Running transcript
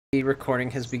The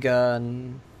recording has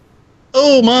begun.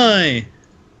 Oh my!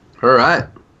 Alright.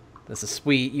 This is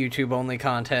sweet YouTube-only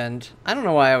content. I don't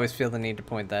know why I always feel the need to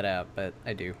point that out, but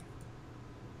I do.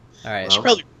 Alright. I should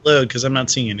probably reload because I'm not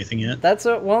seeing anything yet.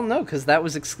 Well, no, because that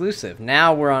was exclusive.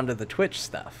 Now we're on to the Twitch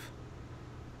stuff.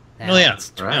 Now Oh yeah,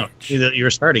 it's right. Twitch. You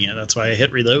were starting it. That's why I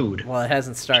hit reload. Well, it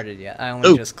hasn't started yet. I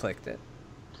only just clicked it.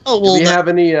 Oh Do well. we have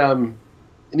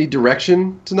any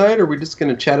direction tonight, or are we just going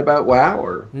to chat about WoW?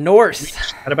 Or North.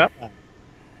 What about that?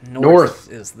 North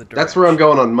is the direction. That's where I'm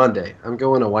going on Monday. I'm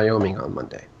going to Wyoming on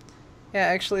Monday. Yeah,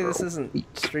 actually, this isn't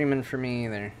streaming for me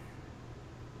either.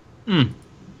 Hmm.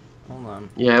 Hold on.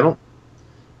 Yeah,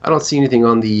 I don't see anything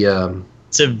on the.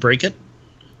 Civ break it.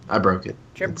 I broke it.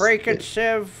 Did you break it,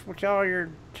 Civ? What y'all you're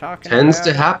talking Tends about?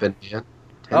 to happen, man.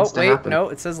 Tends Oh, to wait, happen. no,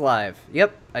 it says live.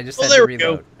 Yep, I just Oh, had there to we go.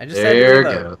 reload. I just had to There it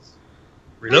reload. goes.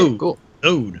 Reload. Cool.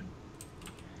 Reload.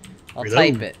 I'll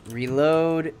Reload. type it.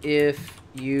 Reload if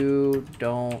you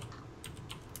don't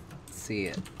see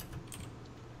it.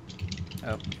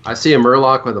 Oh. I see a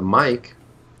Murloc with a mic.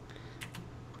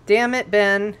 Damn it,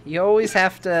 Ben. You always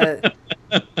have to...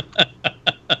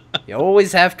 you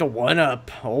always have to one-up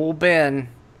old Ben.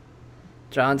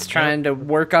 John's trying to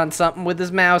work on something with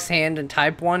his mouse hand and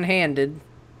type one-handed.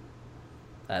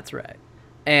 That's right.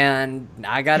 And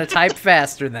I gotta type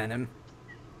faster than him.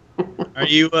 Are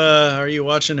you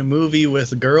watching a movie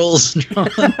with girls, John?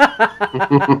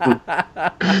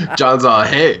 John's all,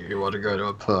 hey, you want to go to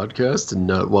a podcast and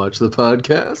not watch the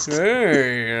podcast?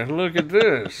 Hey, look at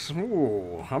this.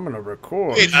 Ooh, I'm gonna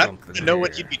record Wait, I something don't know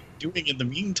what here. you'd be doing in the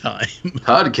meantime.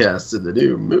 Podcasts in the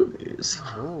new movies.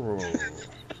 Ooh.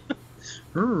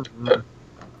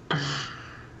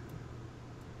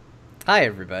 Hi,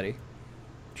 everybody.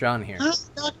 John here. Hi,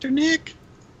 Dr. Nick.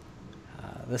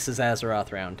 This is Azeroth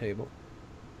Roundtable.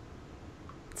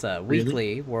 It's a Really?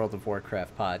 weekly World of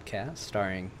Warcraft podcast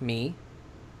starring me.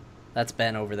 That's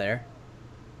Ben over there.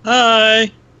 Hi.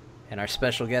 And our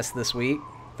special guest this week,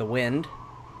 The Wind.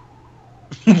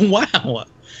 Wow.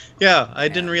 Yeah, I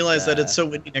didn't And, realize that it's so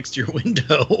windy next to your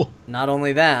window. Not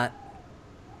only that,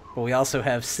 but we also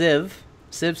have Civ.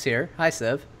 Civ's here. Hi,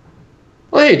 Civ.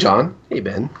 Well, hey, John. Hey,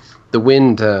 Ben. The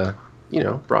wind,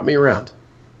 brought me around.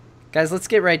 Guys, let's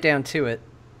get right down to it.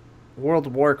 World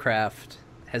of Warcraft.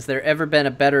 Has there ever been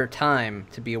a better time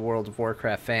to be a World of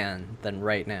Warcraft fan than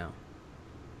right now?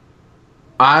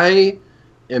 I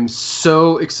am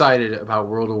so excited about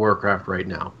World of Warcraft right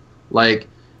now. Like,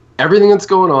 everything that's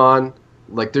going on,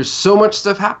 like, there's so much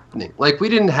stuff happening. Like, we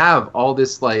didn't have all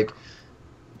this, like,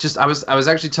 I was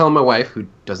actually telling my wife, who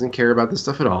doesn't care about this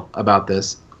stuff at all, about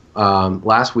this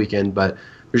last weekend, but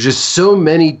there's just so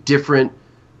many different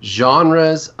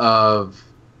genres of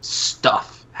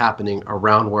stuff happening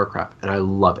around Warcraft, and I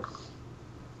love it.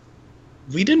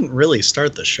 We didn't really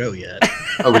start the show yet.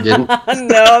 Oh, we didn't?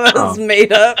 No, that was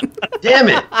made up. Damn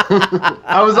it!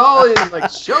 I was all in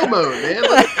like show mode, man.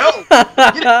 Let's go,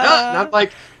 get it done. And I'm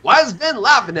like, why is Ben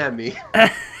laughing at me?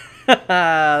 That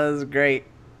was great.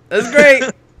 That was great.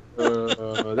 That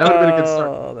would have been a good start.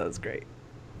 Oh, that was great.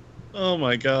 Oh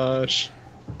my gosh.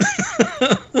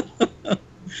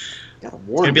 Gotta It's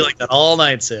warn gonna be you. like that all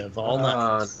night, Civ. All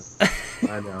night.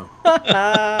 I know.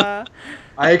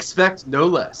 I expect no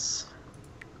less.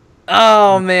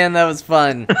 Oh man, that was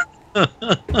fun.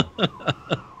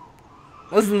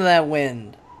 Listen to that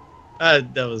wind.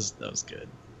 That was good.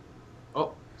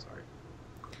 Oh, sorry.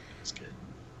 That's good.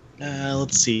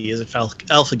 Let's see. Is it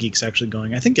Alpha Geeks actually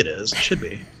going? I think it is. It should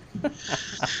be.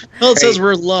 Well, it says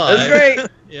we're live. That's great.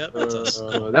 Yep, that's us.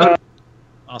 That would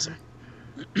Awesome.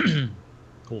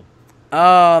 Cool.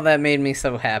 Oh, that made me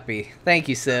so happy. Thank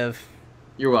you, Civ.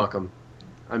 You're welcome.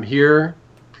 I'm here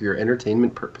for your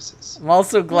entertainment purposes. I'm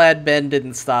also glad Ben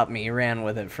didn't stop me. He ran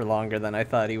with it for longer than I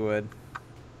thought he would.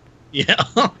 Yeah.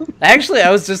 Actually,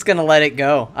 I was just gonna let it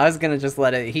go. I was gonna just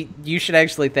let it. You should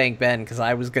actually thank Ben, because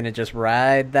I was gonna just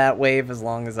ride that wave as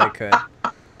long as I could.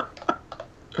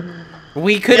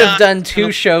 We could have done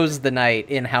 2 shows the night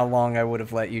in how long I would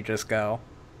have let you just go,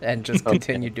 and just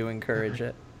continued to encourage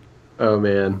it. Oh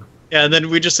man. Yeah, and then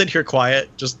we just sit here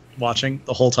quiet, just watching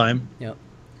the whole time. Yep.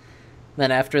 Then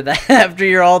after that, after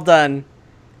you're all done,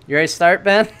 you ready to start,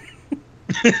 Ben?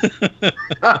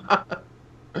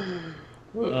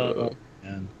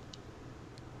 Man.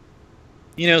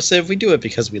 You know, Civ, we do it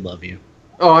because we love you.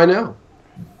 Oh, I know.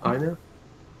 I know.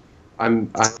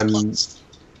 I'm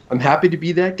happy to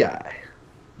be that guy.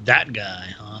 That guy,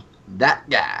 huh? That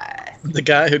guy. The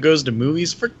guy who goes to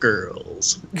movies for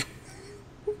girls.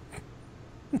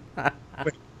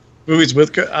 Wait, movies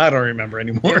with girls? I don't remember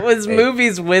anymore. It was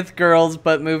movies with girls,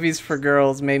 but movies for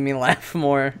girls made me laugh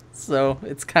more. So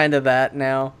it's kind of that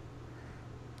now.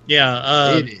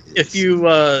 Yeah. It is. If you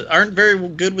aren't very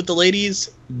good with the ladies,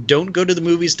 don't go to the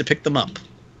movies to pick them up.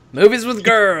 Movies with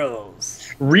girls.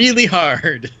 Really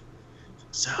hard.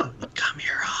 So, you come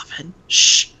here often?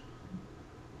 Shh.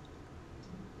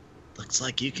 Looks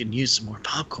like you can use some more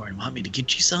popcorn. Want me to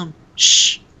get you some?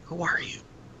 Shh. Who are you?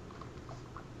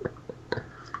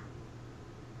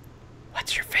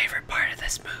 What's your favorite part of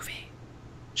this movie?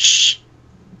 Shh.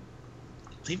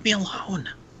 Leave me alone.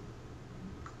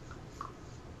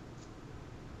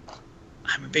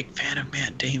 I'm a big fan of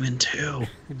Matt Damon, too.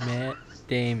 Matt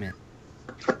Damon.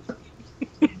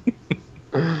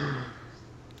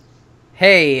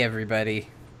 Hey, everybody.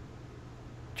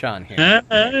 John here.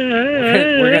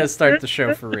 We're gonna start the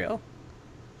show for real.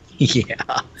 Yeah.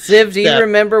 Ziv, do you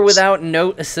remember without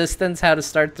note assistance how to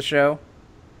start the show?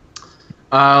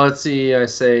 Let's see. I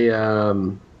say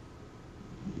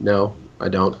no. I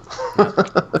don't.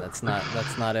 That's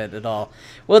not it at all.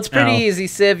 Well, it's pretty easy,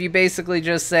 Civ. You basically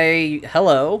just say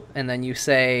hello, and then you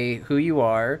say who you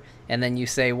are, and then you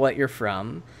say what you're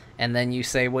from, and then you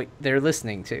say what they're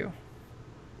listening to.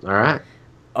 All right.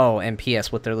 Oh, and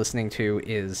P.S. what they're listening to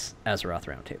is Azeroth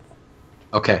Roundtable.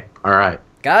 Okay. All right.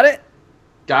 Got it?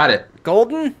 Got it.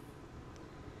 Golden?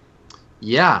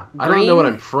 Yeah. I don't know what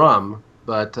I'm from,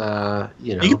 but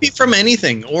you know. You can be from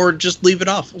anything, or just leave it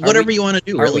off. Whatever you want to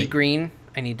do, Are really. we green?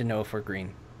 I need to know if we're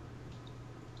green.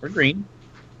 We're green.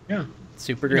 Yeah.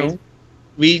 Super You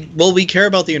green? know, we care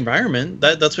about the environment.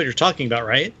 That's what you're talking about,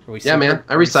 right? Are we Yeah, man,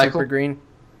 I are we recycle. Super green?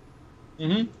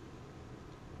 Mm-hmm.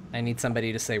 I need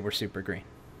somebody to say we're super green.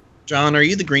 John, are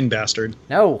you the green bastard?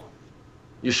 No.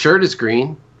 Your shirt is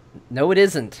green. No, it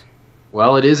isn't.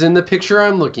 Well, it is in the picture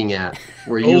I'm looking at,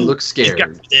 where you look You scared. got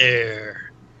me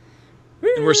there.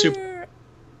 And we're super.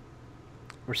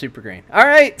 We're super green. All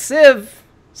right, Civ,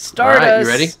 start All right, us.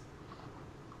 you ready?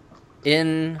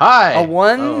 In Hi. a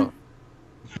 1, Oh.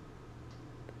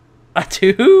 a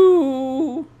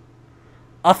 2,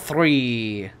 a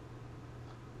 3.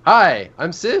 Hi,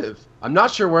 I'm Civ. I'm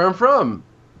not sure where I'm from,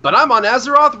 but I'm on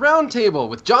Azeroth Roundtable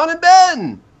with John and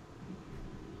Ben.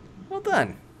 Well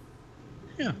done.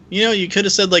 Yeah. You know, you could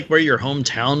have said, like, where your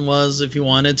hometown was if you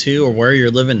wanted to, or where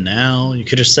you're living now. You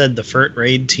could have said the FERT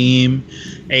raid team,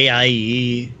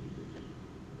 AIE,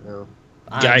 Oh.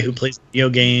 guy I'm who plays video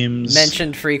games.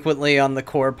 mentioned frequently on the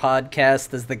Core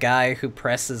podcast as the guy who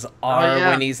presses R yeah.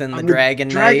 when he's in the I'm Dragon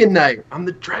Knight. Dragon Knight. I'm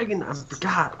the Dragon. I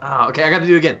forgot. Oh, okay, I got to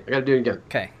do it again.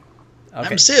 Okay.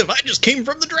 I'm Civ. I just came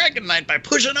from the Dragon Knight by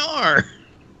pushing R.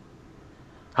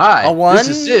 Hi, A 1, this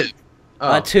is Civ.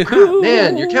 Oh, a 2, crap,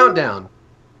 man, your countdown.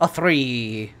 a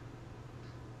 3.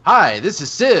 Hi, this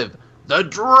is Civ, the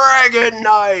Dragon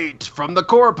Knight from the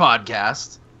Core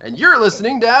Podcast, and you're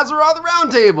listening to Azeroth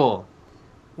Roundtable.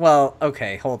 Well,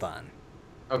 okay, hold on.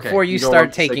 Okay. Before you don't start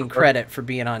want to say taking Core? credit for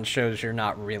being on shows you're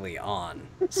not really on,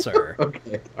 sir.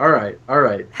 Okay. All right.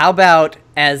 How about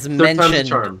as Third time's the mentioned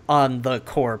charm. on the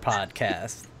Core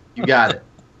podcast? You got it.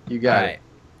 You got All it. right.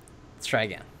 Let's try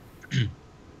again.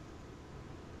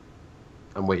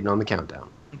 I'm waiting on the countdown.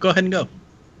 Go ahead and go.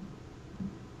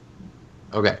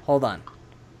 Okay. Hold on.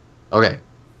 Okay.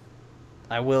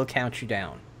 I will count you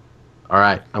down. All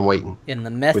right. I'm waiting. In the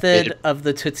patience. method of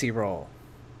the Tootsie Roll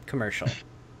commercial.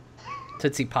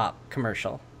 Tootsie Pop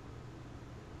commercial.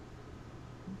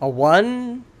 A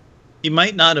 1, You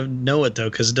might not have know it, though,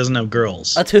 because it doesn't have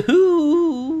girls. a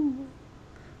 2,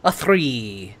 a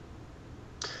 3.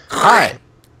 Hi,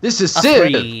 this is A Civ,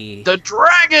 3. the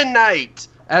Dragon Knight,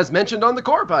 as mentioned on the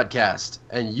Core Podcast,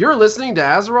 and you're listening to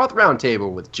Azeroth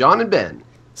Roundtable with John and Ben.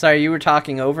 Sorry, you were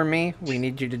talking over me. We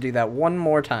need you to do that one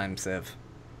more time, Civ.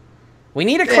 We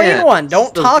need a clean Yeah. one.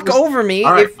 Don't So talk just- over me.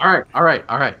 All right, If-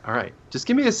 all right. Just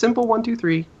give me a simple 1, 2,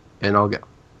 3, and I'll go.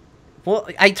 Well,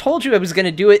 I told you I was going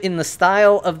to do it in the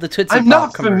style of the Tootsie I'm Pop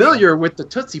not commercial. familiar with the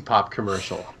Tootsie Pop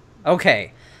commercial.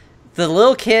 Okay. The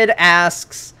little kid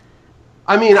asks,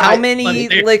 I mean, how I, many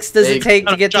Hey, licks does it hey, take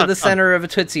to get to John, the center of a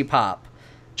Tootsie Pop?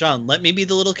 John, let me be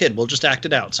the little kid. We'll just act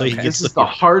it out. So he Okay. gets This is the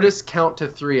hardest count to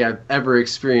 3 I've ever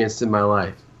experienced in my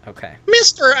life. Okay.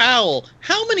 Mr. Owl,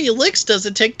 how many licks does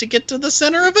it take to get to the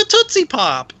center of a Tootsie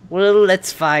Pop? Well,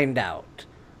 let's find out.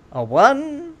 A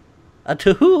 1, a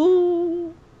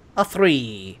 2, a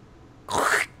 3.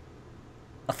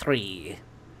 A 3.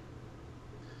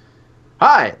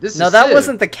 Hi, this No, is that Civ.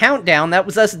 wasn't the countdown. That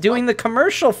was us doing the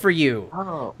commercial for you.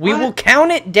 Oh, We what? will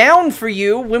count it down for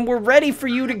you when we're ready for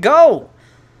you to go.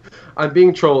 I'm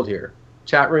being trolled here.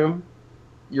 Chat room,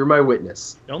 you're my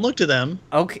witness. Don't look to them.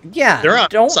 Okay, yeah. They're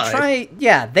don't outside. try.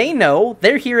 Yeah, they know.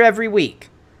 They're here every week.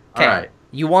 Okay. All right.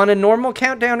 You want a normal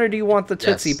countdown or do you want the Yes.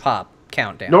 Tootsie Pop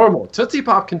countdown? Normal. Tootsie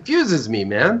Pop confuses me,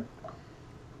 man.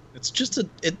 It's just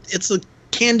it's a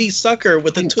candy sucker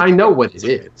with a I know what it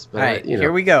is. But, All right, you know.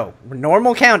 here we go.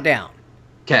 Normal countdown.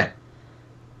 Okay.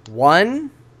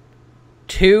 1,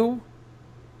 2,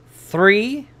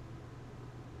 3.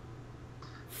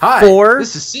 Hi. 4.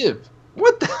 This is Civ.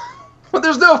 What the? Well,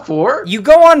 there's no 4. You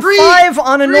go on 3. 5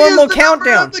 on a 3 is normal the number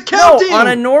countdown. of the counting. No, on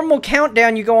a normal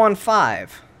countdown, you go on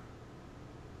 5.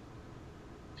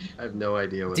 I have no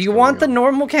idea what's Do you going want the on.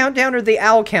 normal countdown or the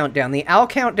owl countdown? The owl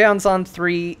countdown's on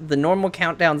 3. The normal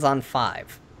countdown's on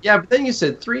 5. Yeah, but then you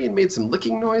said 3 and made some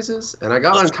licking noises, and I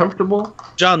got uncomfortable.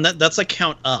 John, that's a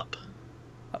count up.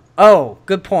 Oh,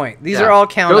 good point. These Yeah. are all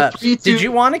count Go ups. 3, 2, Did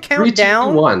you want to count 3, 2,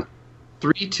 down? 1.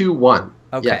 3, 2, 1.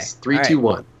 Okay. Yes, 3, All 2, right.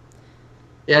 1.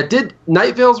 Yeah, it did.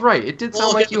 Night Vale's right. It did sound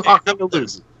Well, like okay, you okay, hawked how to about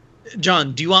lose.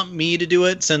 John, do you want me to do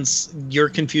it since you're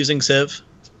confusing Civ?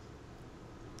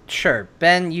 Sure.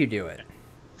 Ben, you do it.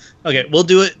 Okay, we'll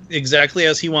do it exactly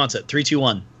as he wants it. 3, 2,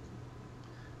 1.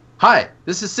 Hi,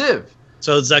 this is Civ.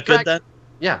 So is that good then?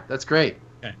 Yeah, that's great.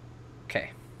 Okay.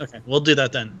 Okay, we'll do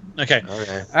that then. Okay.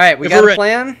 Okay. All right, we If got we're a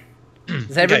plan?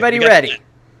 Is everybody we got a ready? plan.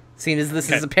 Seeing as this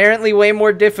Okay. is apparently way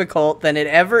more difficult than it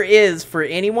ever is for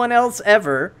anyone else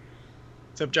ever.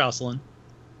 Except Jocelyn.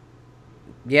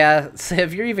 Yeah,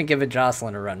 Civ, you're even giving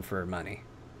Jocelyn a run for her money.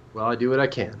 Well, I do what I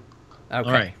can. Okay.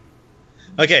 All right.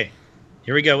 Okay,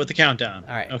 here we go with the countdown.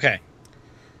 All right. Okay.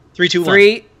 3, 2, 1.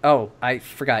 3. Oh, I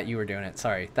forgot you were doing it.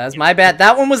 Sorry. That was my bad.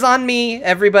 That one was on me,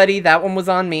 everybody. That one was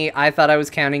on me. I thought I was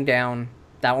counting down.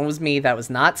 That one was me. That was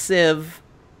not Civ.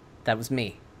 That was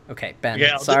me. Okay, Ben.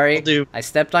 Okay, sorry. I'll do- I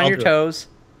stepped on I'll your do it. toes.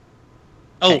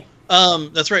 Oh, Okay.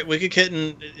 that's right. Wicked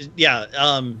Kitten. Yeah.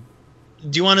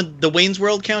 Do you want the Wayne's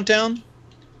World countdown?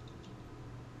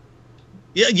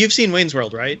 Yeah, you've seen Wayne's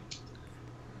World, right?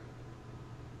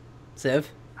 Civ?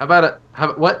 How about it?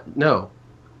 What? No,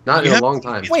 not You in a have- long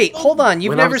time. Wait, hold on. You've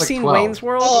When I never was, like, seen 12. Wayne's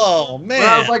World? Oh man. When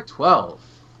I was like 12.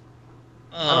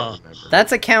 I Oh. don't remember.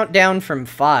 That's a countdown from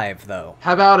 5, though.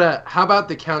 How about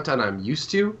the countdown I'm used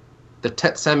to? The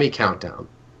Tetsemi countdown,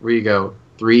 where you go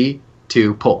 3,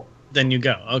 2, pull. Then you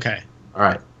go. Okay. All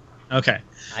right. Okay.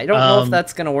 I don't know if Um,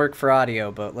 that's going to work for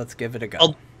audio, but let's give it a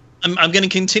go. I'm going to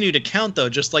continue to count though,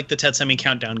 just like the Tetsemi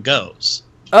countdown goes.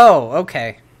 Oh,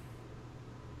 okay.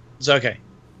 It's okay.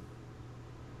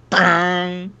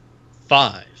 5,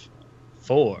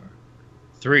 4,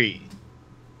 3,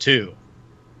 2,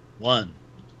 1.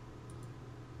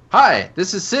 Hi,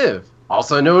 this is Civ,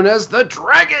 also known as the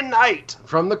Dragon Knight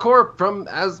from the Corp. From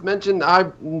as mentioned,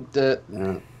 never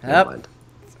mind.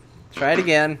 Try it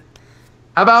again.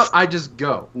 How about I just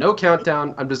go? No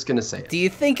countdown. I'm just gonna say it. Do you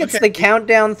think it's Okay. the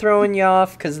countdown throwing you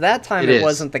off? Because that time It it is.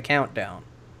 wasn't the countdown.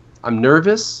 I'm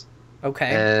nervous Okay.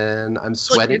 and I'm Look,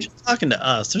 sweating. you're just talking to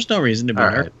us. There's no reason to be All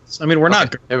right. nervous. I mean, we're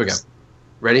not. Okay, here we go.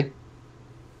 Ready?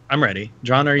 I'm ready.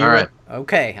 John, are you All right. ready?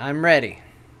 Okay, I'm ready.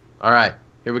 All right.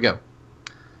 Here we go.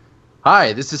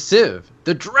 Hi, this is Civ,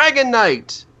 the Dragon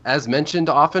Knight, as mentioned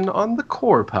often on the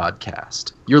Core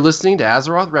podcast. You're listening to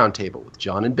Azeroth Roundtable with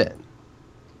John and Ben.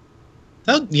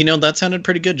 That sounded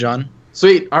pretty good, John.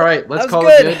 Sweet. All right, let's That was call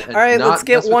it good. good. and All right, not let's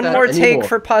get mess with one that more take anymore.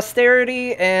 for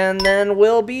posterity, and then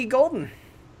we'll be golden.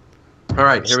 All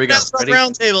right, here we go. Azeroth Ready?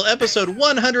 Roundtable, episode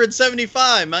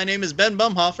 175. My name is Ben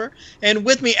Bumhofer, and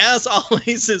with me, as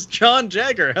always, is John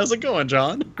Jagger. How's it going,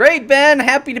 John? Great, Ben.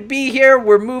 Happy to be here.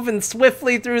 We're moving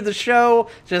swiftly through the show,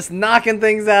 just knocking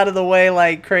things out of the way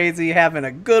like crazy, having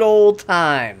a good old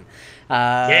time.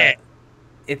 Yeah.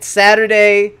 It's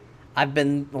Saturday. I've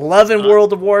been loving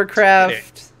World of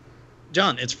Warcraft.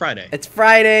 John, it's Friday. It's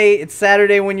Friday. It's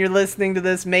Saturday when you're listening to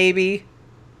this, maybe.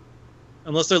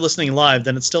 Unless they're listening live,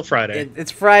 then it's still Friday.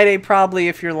 It's Friday probably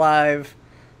if you're live.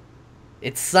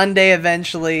 It's Sunday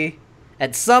eventually.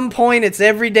 At some point, it's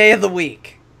every day of the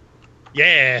week.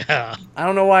 Yeah, I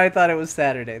don't know why I thought it was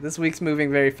Saturday. This week's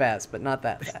moving very fast, but not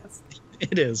that fast.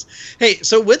 it is. Hey,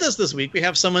 so with us this week, we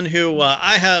have someone who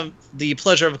I have the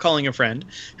pleasure of calling a friend,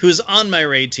 who's on my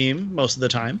raid team most of the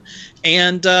time.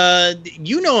 And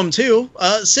you know him too.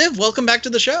 Civ, welcome back to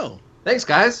the show. Thanks,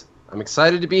 guys. I'm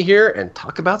excited to be here and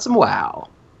talk about some WoW.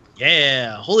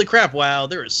 Yeah, holy crap, wow,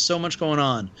 there is so much going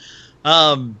on.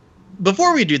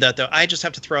 Before we do that, though, I just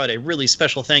have to throw out a really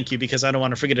special thank you, because I don't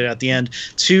want to forget it at the end,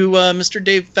 to Mr.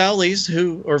 Dave Foley,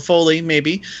 who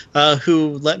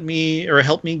let me, or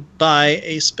helped me buy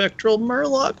a Spectral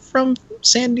Murloc from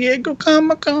San Diego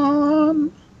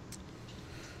Comic-Con.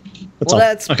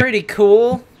 That's pretty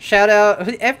cool. Shout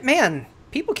out. Man,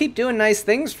 people keep doing nice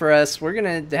things for us. We're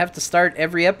going to have to start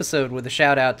every episode with a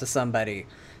shout out to somebody.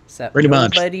 Except Pretty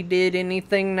much. nobody did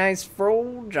anything nice for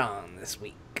old John this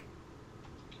week.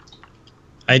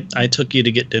 I took you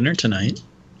to get dinner tonight.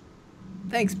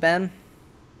 Thanks, Ben.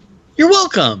 You're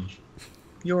welcome.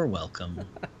 You're welcome.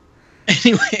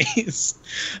 Anyways,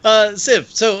 Civ.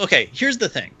 So, okay, here's the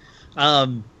thing.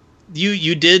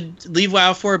 You did leave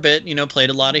WoW for a bit. Played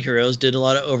a lot of Heroes, did a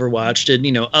lot of Overwatch, did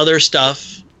other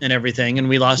stuff and everything, and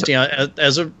we lost you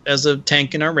as a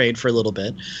tank in our raid for a little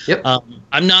bit. Yep.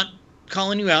 I'm not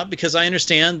calling you out because I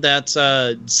understand that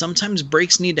sometimes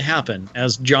breaks need to happen,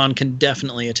 as John can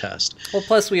definitely attest. Well,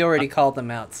 plus we already called them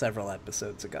out several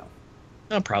episodes ago.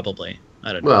 Probably.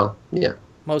 I don't know. Well, yeah.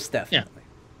 Most definitely.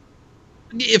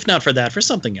 If not for that, for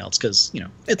something else, because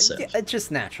it's Civ. Yeah,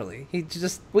 just naturally.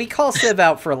 We call Civ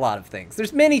out for a lot of things.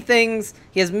 There's many things.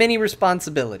 He has many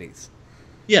responsibilities.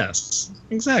 Yes,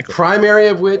 exactly. Primary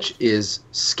of which is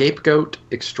scapegoat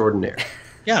extraordinaire.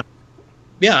 Yeah.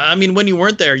 I mean, when you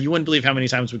weren't there, you wouldn't believe how many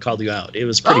times we called you out. It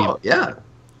was pretty. Oh yeah.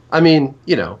 I mean,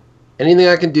 anything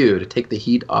I can do to take the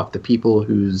heat off the people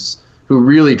who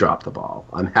really drop the ball,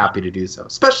 I'm happy to do so.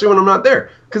 Especially when I'm not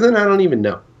there, because then I don't even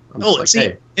know.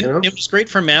 It was great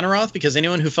for Manaroth because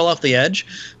anyone who fell off the edge,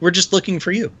 we're just looking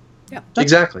for you. Yeah,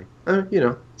 exactly.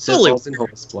 Symbols and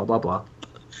holes, blah blah blah.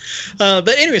 But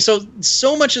anyway,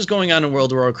 so much is going on in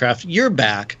World of Warcraft. You're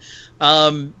back.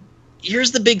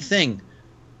 Here's the big thing.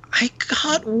 I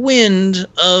got wind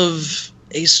of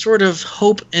a sort of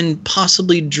hope and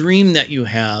possibly dream that you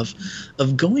have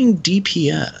of going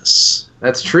DPS.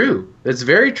 That's true. That's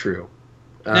very true.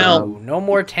 Now, no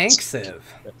more tank Civ.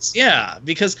 Yeah,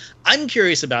 because I'm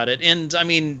curious about it, and I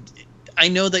mean, I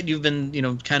know that you've been,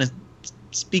 kind of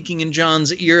speaking in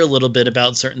John's ear a little bit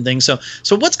about certain things. So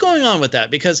what's going on with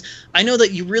that? Because I know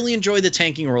that you really enjoy the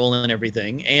tanking role and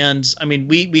everything, and I mean,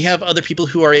 we have other people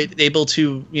who are able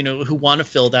to, who want to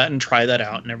fill that and try that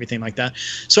out and everything like that.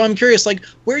 So I'm curious, like,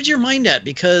 where's your mind at?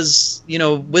 Because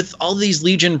with all these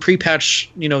Legion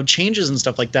pre-patch, changes and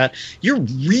stuff like that, you're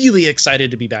really excited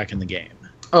to be back in the game.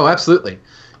 Oh, absolutely.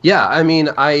 Yeah, I mean,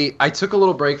 I took a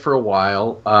little break for a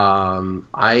while.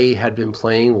 I had been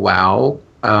playing WoW.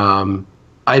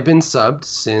 I've been subbed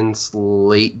since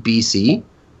late BC,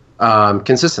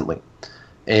 consistently,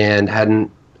 and hadn't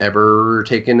ever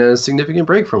taken a significant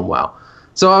break from WoW.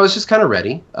 So I was just kind of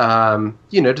ready.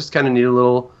 Just kind of need a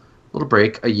little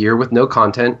break. A year with no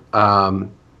content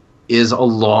is a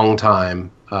long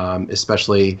time,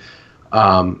 especially.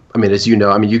 As you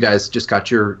know, you guys just got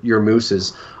your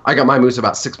mooses. I got my moose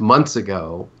about 6 months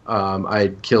ago.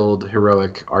 I killed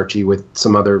Heroic Archie with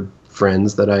some other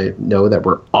friends that I know that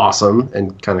were awesome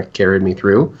and kind of carried me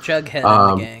through. Jughead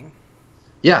and the gang.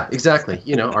 Yeah, exactly.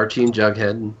 Archie and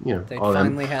Jughead and, they all them.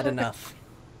 finally had enough.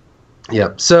 Yeah.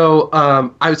 So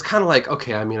I was kind of like,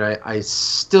 okay, I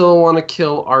still want to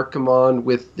kill Archimonde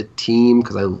with the team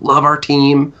because I love our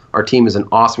team. Our team is an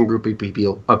awesome group of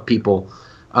people.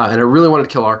 And I really wanted to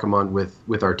kill Archimonde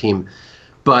with our team.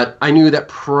 But I knew that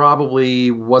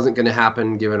probably wasn't going to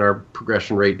happen given our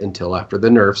progression rate until after the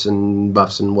nerfs and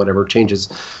buffs and whatever changes.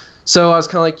 So I was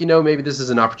kind of like, maybe this is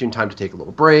an opportune time to take a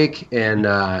little break and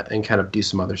kind of do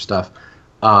some other stuff.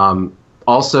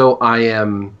 Also,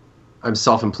 I'm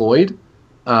self-employed.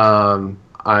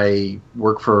 I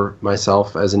work for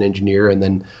myself as an engineer, and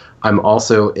then I'm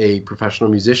also a professional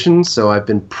musician, so I've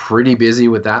been pretty busy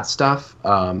with that stuff,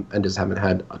 and just haven't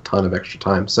had a ton of extra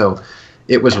time. So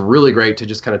it was really great to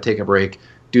just kind of take a break,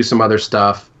 do some other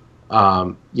stuff,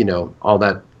 all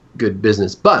that good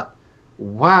business. But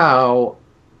wow,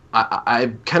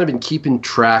 I've kind of been keeping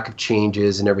track of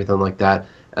changes and everything like that,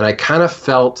 and I kind of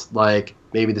felt like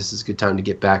maybe this is a good time to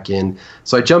get back in.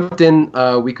 So I jumped in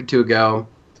a week or two ago,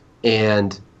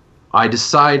 and I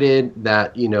decided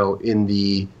that,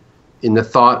 in the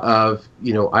thought of,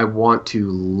 I want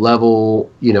to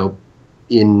level,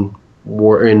 in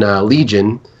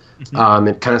Legion. It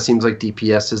kind of seems like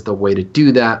DPS is the way to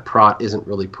do that. Prot isn't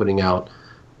really putting out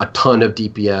a ton of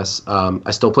DPS.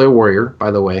 I still play a warrior,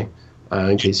 by the way,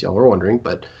 in case y'all were wondering.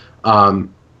 But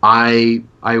I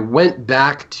went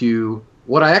back to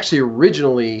what I actually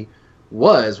originally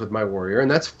was with my warrior, and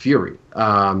that's Fury.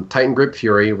 Titan Grip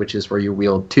Fury, which is where you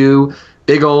wield two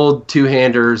big old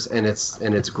two-handers, and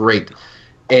it's great.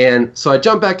 And so I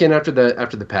jumped back in after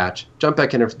the patch, jumped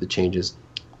back in after the changes.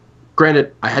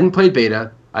 Granted, I hadn't played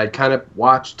beta. I'd kind of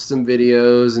watched some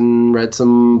videos and read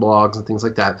some blogs and things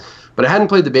like that, but I hadn't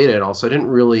played the beta at all, so I didn't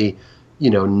really,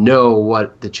 know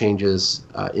what the changes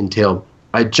entailed.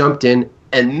 I jumped in,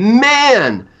 and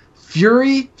man,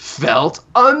 Fury felt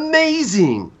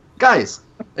amazing. Guys,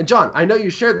 and John, I know you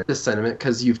shared this sentiment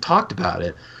because you've talked about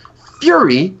it.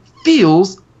 Fury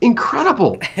feels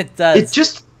incredible. It does. It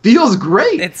just feels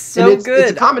great. It's so good.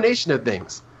 It's a combination of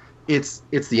things. It's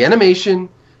the animation.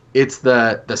 It's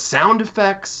the sound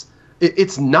effects.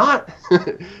 It's not,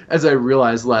 as I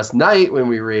realized last night when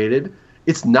we raided,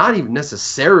 it's not even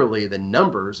necessarily the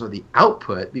numbers or the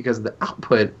output, because the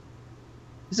output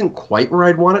isn't quite where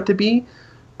I'd want it to be.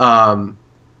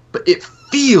 But it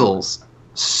feels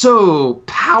so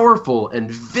powerful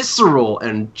and visceral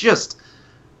and just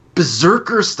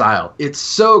berserker style. It's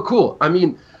so cool. I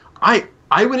mean, I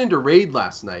went into Raid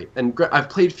last night, and I've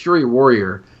played Fury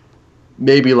Warrior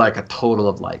maybe like a total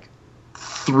of like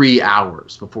 3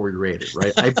 hours before we raided,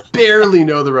 right? I barely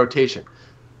know the rotation,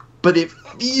 but it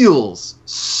feels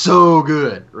so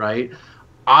good, right?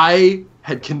 I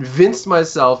had convinced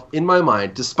myself in my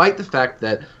mind, despite the fact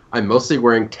that I'm mostly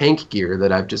wearing tank gear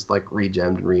that I've just like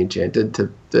regemmed and re-enchanted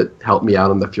to help me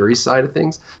out on the Fury side of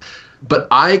things. But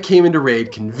I came into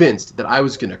Raid convinced that I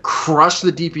was going to crush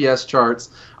the DPS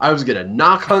charts. I was going to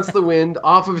knock Hunts the Wind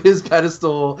off of his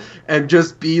pedestal and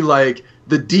just be like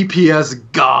the DPS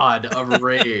god of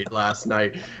Raid last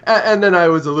night. And then I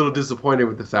was a little disappointed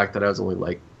with the fact that I was only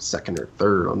like second or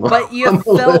third on the list. But you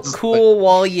felt cool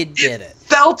while you did it.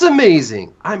 Felt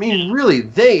amazing. I mean, really,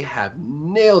 they have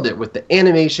nailed it with the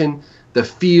animation, the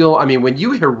feel. I mean, when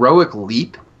you heroic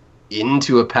leap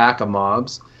into a pack of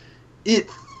mobs, it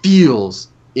feels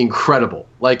incredible.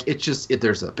 Like, it's just,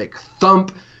 there's a big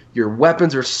thump, your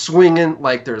weapons are swinging,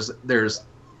 like there's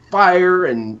fire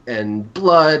and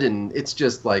blood, and it's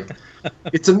just like,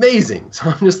 it's amazing. So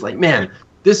I'm just like, man,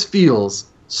 this feels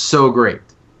so great.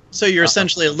 So you're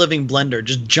essentially a living blender.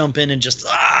 Just jump in and just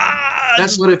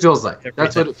That's what it feels like. Everything.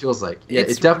 That's what it feels like. Yeah,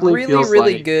 it's it definitely really, feels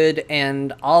really like good.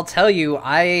 And I'll tell you,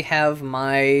 I have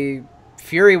my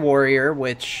Fury Warrior,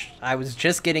 which I was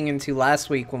just getting into last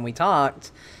week when we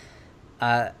talked.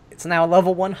 It's now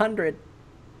level 100.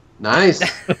 Nice.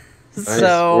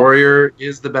 So Warrior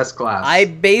is the best class. I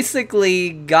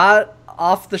basically got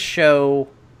off the show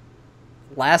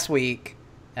last week,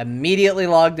 immediately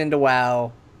logged into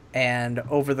WoW, and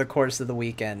over the course of the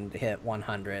weekend hit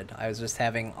 100. I was just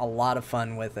having a lot of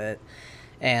fun with it,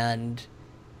 and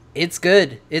it's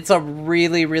good. It's a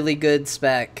really, really good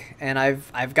spec, and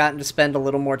I've gotten to spend a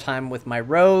little more time with my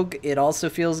rogue. It also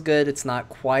feels good. It's not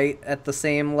quite at the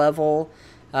same level,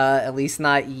 at least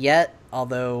not yet,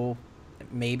 although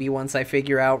maybe once I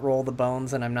figure out roll the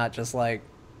bones and I'm not just like,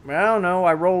 I don't know,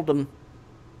 I rolled them.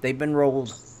 They've been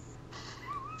rolled.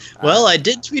 Well, I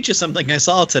did tweet you something I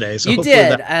saw today. So you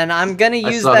did, and I'm going to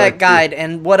use that guide.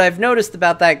 And what I've noticed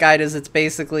about that guide is it's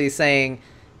basically saying,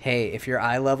 hey, if your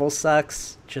eye level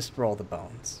sucks, just roll the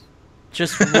bones.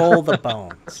 Just roll the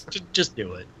bones. Just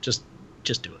do it. Just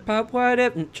do it. But what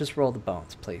if... Just roll the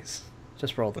bones, please.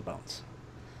 Just roll the bones.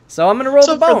 So I'm going to roll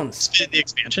the bones. The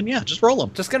expansion, yeah, just roll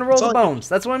them. Just going to roll the bones.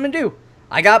 That's what I'm going to do.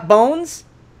 I got bones.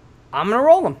 I'm going to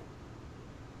roll them.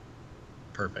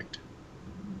 Perfect.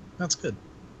 That's good.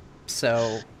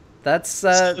 So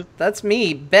that's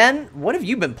me. Ben, what have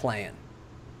you been playing?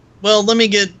 Well, let me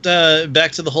get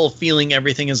back to the whole feeling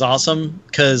everything is awesome,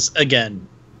 because, again,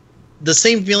 the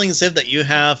same feelings that you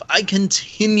have, I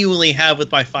continually have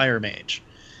with my Fire Mage.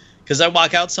 Because I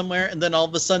walk out somewhere, and then all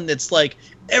of a sudden it's like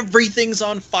everything's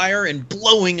on fire and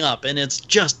blowing up, and it's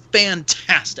just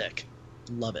fantastic.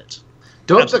 Love it.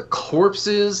 Don't the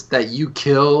corpses that you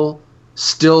kill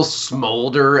still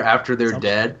smolder after they're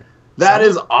dead? That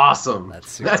is awesome.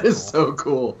 That is so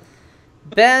cool.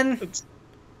 Ben,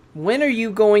 when are you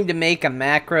going to make a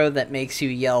macro that makes you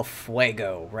yell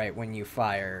fuego right when you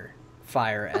fire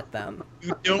at them?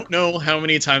 You don't know how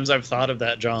many times I've thought of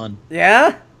that, John.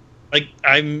 Yeah? Like,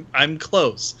 I'm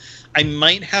close. I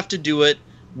might have to do it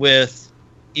with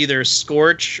either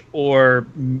Scorch or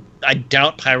I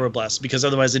doubt Pyroblast, because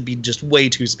otherwise it'd be just way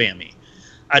too spammy.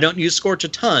 I don't use Scorch a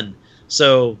ton,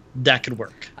 so that could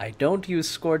work. I don't use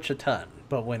Scorch a ton,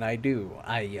 but when I do,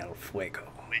 I yell fuego.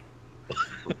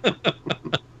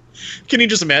 Can you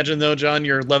just imagine, though, John,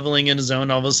 you're leveling in a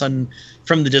zone, all of a sudden,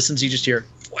 from the distance, you just hear,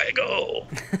 fuego!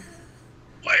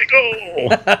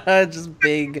 Fuego! Just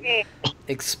big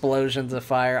explosions of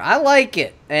fire. I like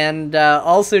it. And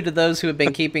also to those who have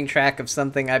been keeping track of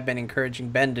something I've been encouraging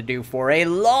Ben to do for a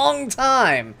long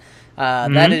time,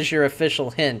 that is your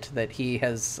official hint that he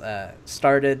has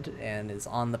started and is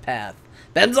on the path.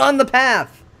 Ben's on the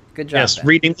path! Good job, Yes, Ben.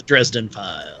 reading the Dresden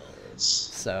Files.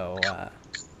 So,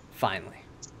 finally.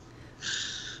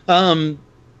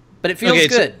 But it feels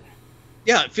good.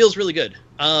 Yeah, it feels really good.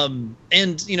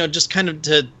 And, you know, just kind of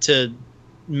to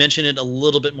mention it a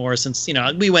little bit more, since, you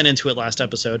know, we went into it last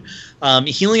episode,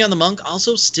 Healing on the Monk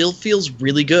also still feels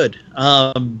really good.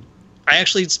 I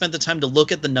actually spent the time to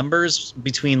look at the numbers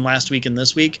between last week and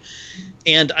this week,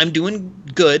 and I'm doing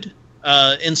good.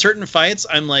 In certain fights,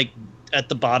 I'm like at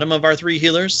the bottom of our 3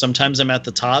 healers. Sometimes I'm at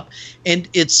the top, and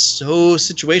it's so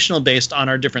situational based on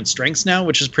our different strengths now,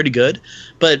 which is pretty good.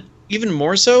 But, even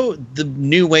more so, the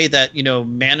new way that,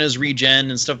 mana's regen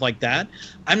and stuff like that,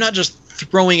 I'm not just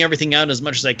throwing everything out as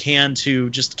much as I can to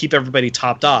just keep everybody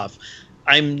topped off.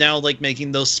 I'm now like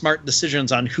making those smart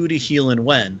decisions on who to heal and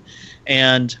when.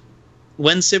 And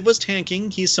when Civ was tanking,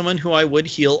 he's someone who I would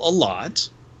heal a lot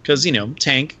because,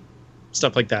 tank,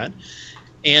 stuff like that.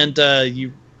 And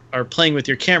you are playing with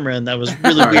your camera, and that was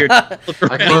really weird. I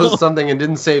closed something and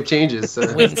didn't save changes.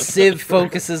 So. When Civ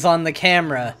focuses on the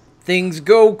camera, things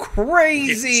go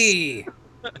crazy.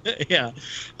 Yeah.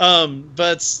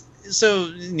 But so,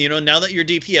 now that you're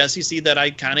DPS, you see that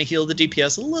I kind of heal the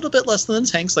DPS a little bit less than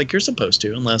tanks like you're supposed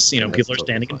to, unless, people are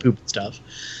standing and poop and stuff.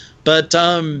 But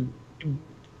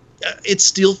it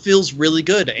still feels really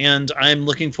good, and I'm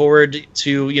looking forward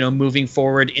to, moving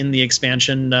forward in the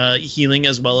expansion, healing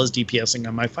as well as DPSing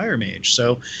on my Fire Mage.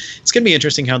 So it's going to be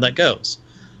interesting how that goes.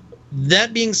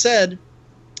 That being said,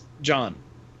 John.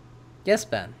 Yes,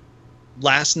 Ben.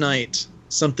 Last night,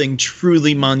 something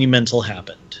truly monumental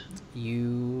happened.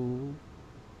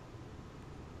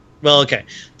 Well, okay.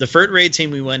 The FERT raid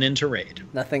team, we went into raid.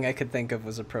 Nothing I could think of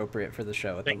was appropriate for the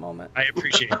show at the moment. I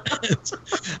appreciate it.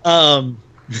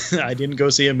 I didn't go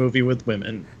see a movie with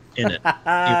women in it.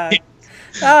 That's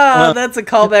a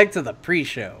callback to the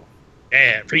pre-show.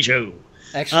 Yeah, pre-show.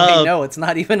 Actually, no, it's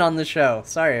not even on the show.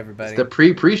 Sorry, everybody. It's the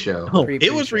pre-show. Oh,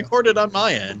 it was recorded on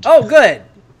my end. Oh, good.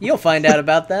 You'll find out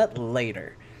about that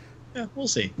later. Yeah, we'll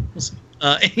see.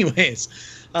 Anyways,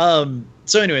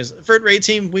 FERT raid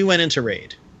team, we went into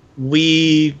raid.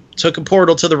 We took a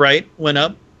portal to the right, went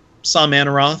up, saw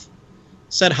Manaroth,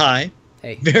 said hi,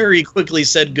 very quickly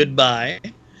said goodbye,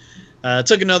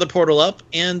 took another portal up,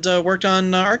 and worked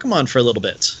on Archimonde for a little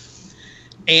bit.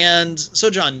 And so,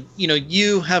 John,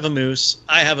 you have a moose,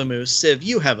 I have a moose, Civ,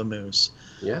 you have a moose.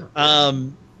 Yeah.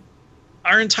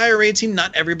 Our entire raid team,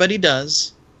 not everybody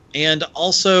does. And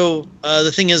also,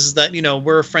 the thing is that,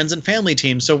 we're a friends and family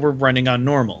team, so we're running on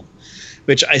normal.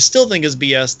 Which I still think is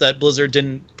BS that Blizzard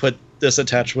didn't put this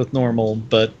attached with normal,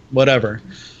 but whatever.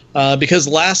 Because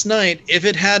last night, if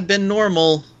it had been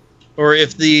normal, or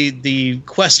if the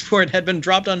quest for it had been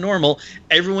dropped on normal,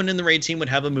 everyone in the raid team would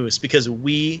have a moose, because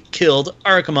we killed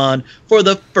Archimonde for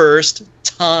the first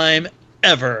time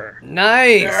ever.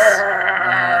 Nice!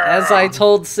 As I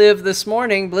told Civ this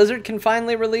morning, Blizzard can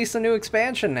finally release a new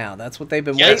expansion now. That's what they've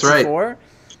been waiting for.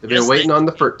 They've been waiting on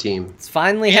the FERT team. It's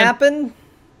finally happened.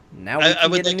 Now we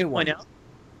can get a new one.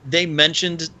 They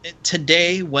mentioned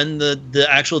today when the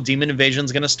actual demon invasion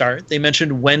is going to start. They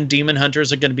mentioned when demon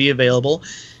hunters are going to be available.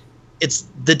 It's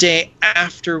the day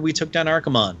after we took down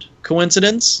Archimonde.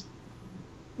 Coincidence?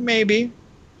 Maybe.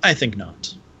 I think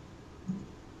not.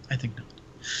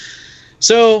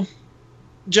 So,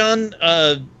 John,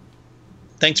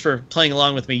 thanks for playing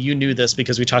along with me. You knew this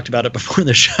because we talked about it before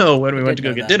the show when we went to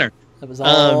go get dinner. That was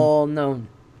all known.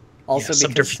 Also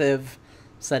because Civ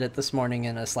said it this morning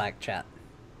in a Slack chat.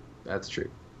 That's true.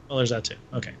 Well, there's that too.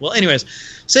 Okay. Well, anyways,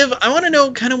 Civ, I want to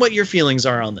know kind of what your feelings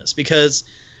are on this, because,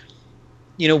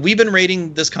 we've been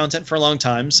rating this content for a long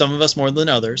time, some of us more than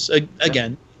others.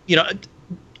 Again,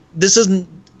 this isn't,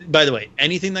 by the way,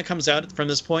 anything that comes out from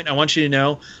this point, I want you to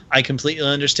know I completely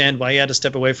understand why you had to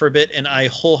step away for a bit, and I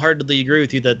wholeheartedly agree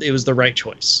with you that it was the right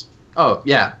choice. Oh,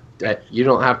 yeah. You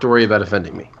don't have to worry about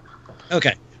offending me.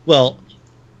 Okay. Well,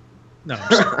 no.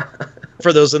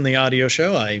 For those in the audio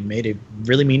show, I made a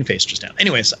really mean face just now.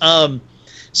 Anyways,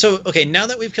 okay, now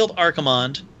that we've killed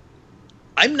Archimonde,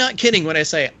 I'm not kidding when I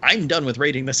say I'm done with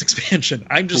raiding this expansion.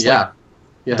 I'm just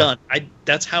done.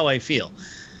 That's how I feel.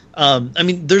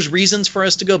 There's reasons for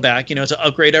us to go back, to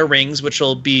upgrade our rings, which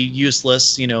will be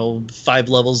useless, 5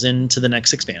 levels into the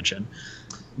next expansion.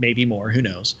 Maybe more, who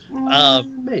knows?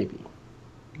 Maybe.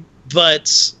 But,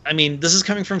 this is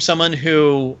coming from someone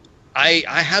who I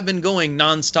have been going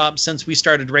nonstop since we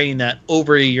started raiding that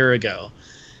over a year ago.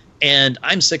 And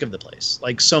I'm sick of the place,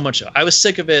 like so much so. I was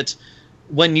sick of it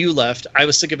when you left. I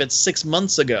was sick of it 6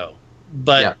 months ago.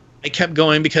 But I kept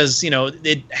going because,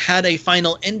 it had a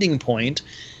final ending point,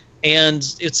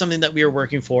 and it's something that we were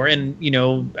working for. And,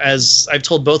 as I've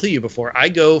told both of you before, I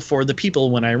go for the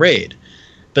people when I raid.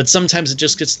 But sometimes it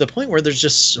just gets to the point where there's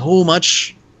just so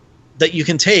much that you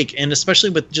can take, and especially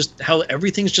with just how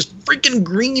everything's just freaking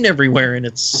green everywhere, and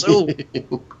it's so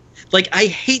like I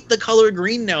hate the color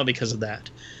green now because of that.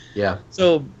 Yeah.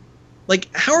 So,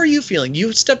 how are you feeling?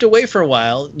 You stepped away for a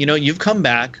while. You've come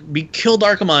back. We killed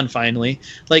Archimonde finally.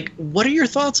 What are your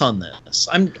thoughts on this?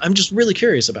 I'm just really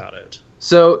curious about it.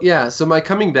 So my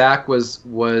coming back was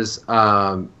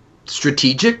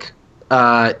strategic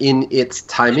in its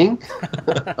timing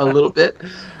a little bit.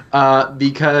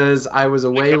 Because I was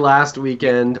away last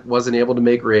weekend, wasn't able to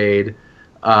make raid,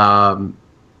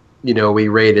 we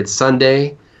raided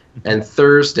Sunday and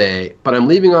Thursday, but I'm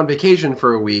leaving on vacation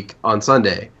for a week on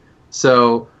Sunday.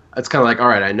 So it's kind of like, all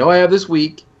right, I know I have this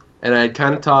week, and I had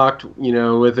kind of talked,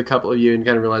 with a couple of you and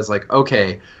kind of realized, like,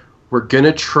 okay, we're going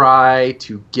to try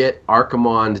to get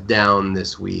Archimonde down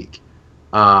this week.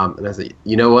 And I said,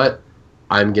 you know what?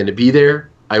 I'm going to be there.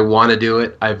 I want to do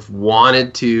it. I've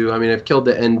wanted to. I mean, I've killed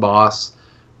the end boss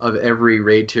of every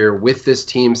raid tier with this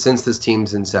team since this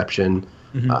team's inception.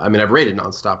 Mm-hmm. I've raided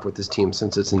nonstop with this team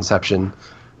since its inception,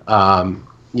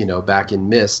 back in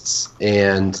Mists.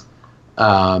 And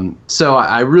so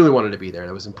I really wanted to be there.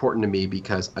 That was important to me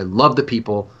because I love the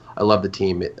people. I love the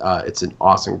team. It's an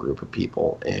awesome group of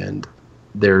people. And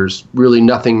there's really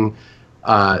nothing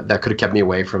that could have kept me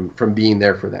away from being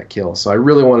there for that kill. So I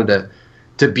really wanted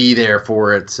to be there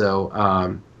for it.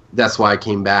 So that's why I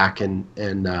came back and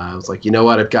I was like, you know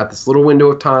what? I've got this little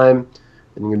window of time.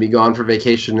 I'm going to be gone for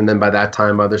vacation, and then by that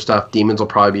time, other stuff, demons will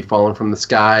probably be falling from the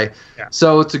sky. Yeah.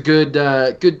 So it's a good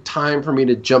time for me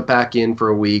to jump back in for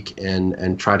a week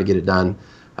and try to get it done.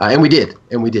 And we did,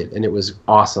 and it was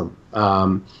awesome.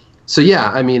 So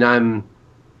yeah, I'm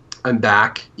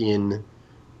back in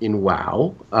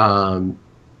WoW.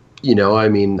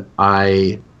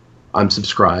 I'm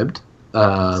subscribed.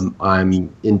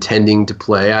 I'm intending to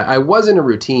play. I was in a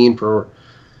routine for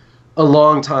a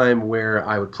long time where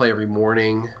I would play every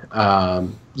morning,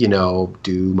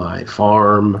 do my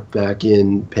farm back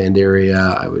in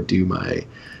Pandaria. I would do my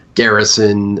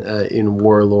garrison in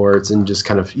Warlords and just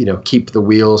kind of, keep the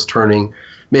wheels turning,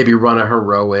 maybe run a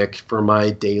heroic for my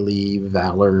daily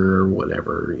valor or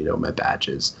whatever, my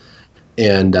badges.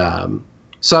 And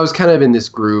so I was kind of in this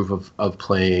groove of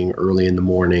playing early in the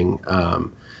morning,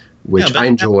 which I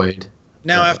enjoyed.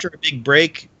 Now, after a big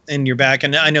break and you're back,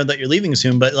 and I know that you're leaving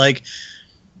soon, but like,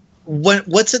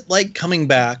 what's it like coming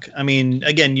back? I mean,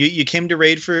 again, you came to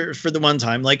raid for the one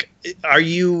time. Like,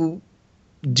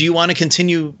 do you want to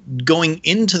continue going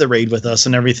into the raid with us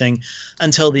and everything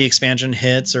until the expansion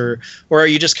hits, or are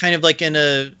you just kind of like in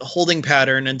a holding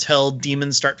pattern until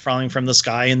demons start falling from the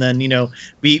sky, and then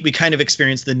we kind of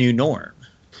experience the new norm?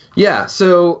 Yeah,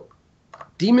 so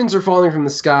demons are falling from the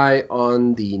sky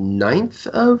on the 9th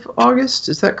of August.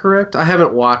 Is that correct? I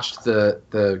haven't watched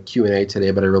the Q&A today,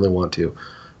 but I really want to.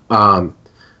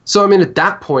 So at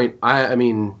that point,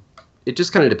 it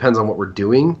just kind of depends on what we're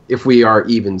doing, if we are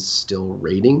even still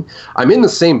raiding. I'm in the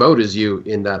same boat as you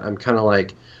in that I'm kind of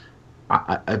like,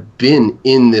 I've been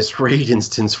in this raid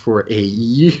instance for a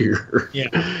year. Yeah.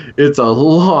 It's a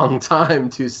long time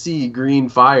to see green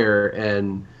fire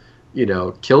and,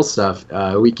 kill stuff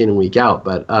week in and week out.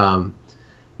 But,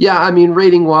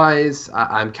 raiding-wise,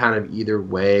 I'm kind of either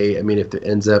way. If it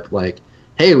ends up like,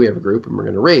 hey, we have a group and we're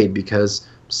going to raid because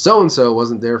so-and-so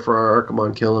wasn't there for our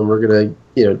Archimonde kill and we're going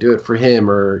to, do it for him.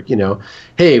 Or,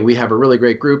 hey, we have a really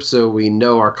great group, so we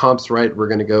know our comp's right. We're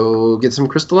going to go get some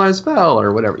crystallized spell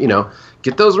or whatever,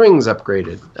 get those rings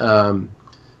upgraded.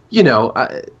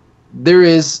 There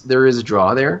is a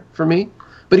draw there for me.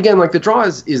 But again, like, the draw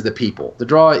is the people. The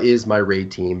draw is my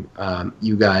raid team.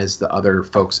 You guys, the other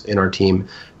folks in our team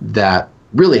that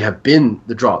really have been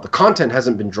the draw. The content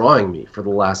hasn't been drawing me for the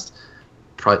last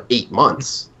probably 8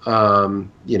 months.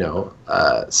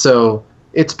 So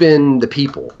it's been the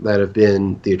people that have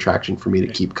been the attraction for me to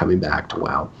keep coming back to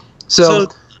WoW. So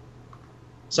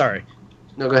sorry.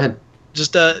 No, go ahead.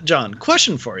 Just, John,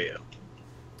 question for you.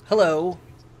 Hello.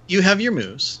 You have your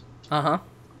moves. Uh-huh.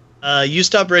 You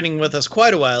stopped raiding with us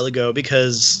quite a while ago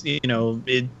because,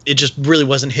 it just really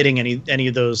wasn't hitting any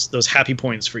of those happy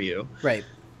points for you. Right.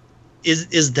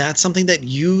 Is that something that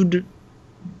you'd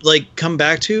like come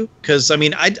back to? Because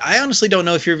I honestly don't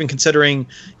know if you're even considering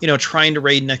trying to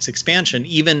raid next expansion,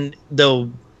 even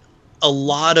though a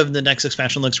lot of the next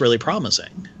expansion looks really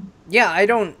promising. Yeah, I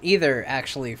don't either,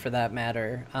 actually, for that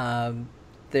matter.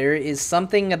 There is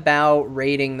something about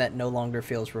raiding that no longer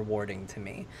feels rewarding to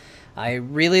me. I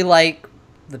really like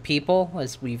the people,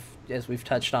 as we've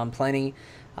touched on plenty.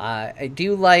 I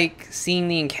do like seeing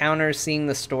the encounters, seeing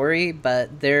the story,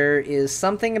 but there is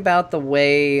something about the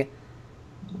way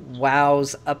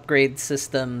WoW's upgrade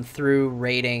system through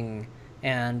raiding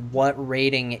and what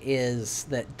raiding is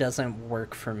that doesn't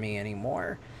work for me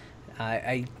anymore.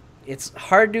 It's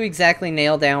hard to exactly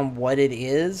nail down what it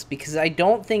is because I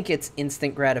don't think it's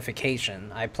instant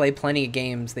gratification. I play plenty of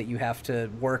games that you have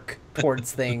to work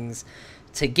towards things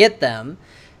to get them,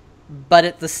 but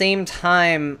at the same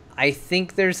time, I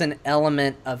think there's an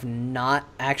element of not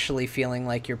actually feeling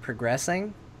like you're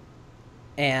progressing,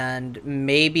 and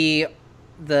maybe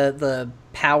the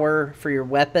power for your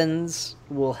weapons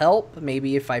will help.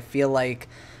 Maybe if I feel like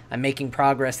I'm making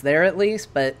progress there at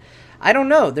least, but I don't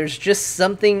know. There's just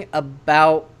something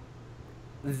about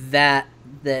that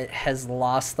has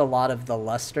lost a lot of the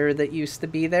luster that used to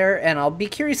be there, and I'll be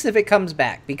curious if it comes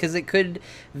back, because it could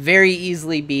very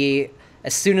easily be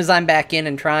as soon as I'm back in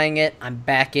and trying it, I'm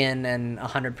back in and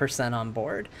 100% on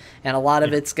board. And a lot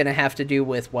of it's going to have to do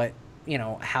with what,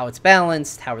 how it's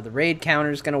balanced, how are the raid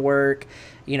counters going to work,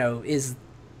 is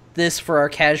this for our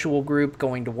casual group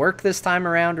going to work this time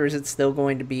around, or is it still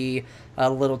going to be a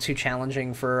little too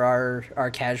challenging for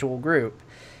our casual group?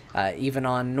 Even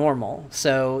on normal.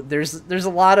 So there's a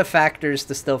lot of factors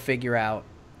to still figure out,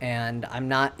 and I'm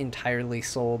not entirely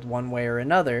sold one way or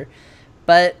another.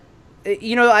 But,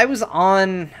 I was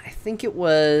on, I think it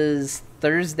was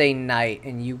Thursday night,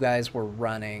 and you guys were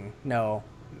running. No,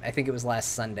 I think it was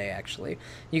last Sunday, actually.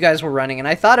 You guys were running, and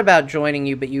I thought about joining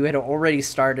you, but you had already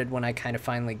started when I kind of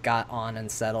finally got on and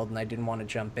settled, and I didn't want to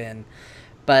jump in.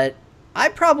 But I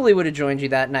probably would have joined you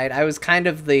that night. I was kind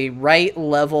of the right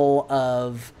level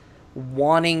of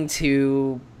wanting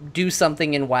to do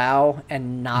something in WoW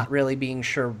and not really being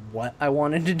sure what I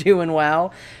wanted to do in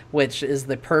WoW, which is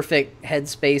the perfect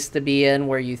headspace to be in,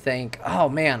 where you think, oh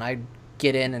man, I'd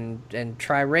get in and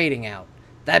try raiding out.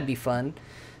 That'd be fun.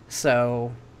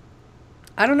 So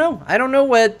I don't know. I don't know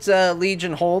what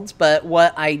Legion holds, but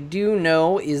what I do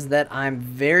know is that I'm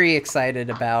very excited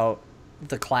about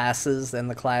the classes and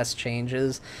the class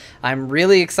changes. I'm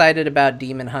really excited about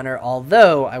Demon Hunter,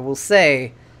 although I will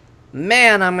say,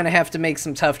 man, I'm going to have to make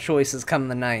some tough choices come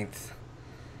the 9th.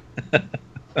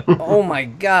 Oh my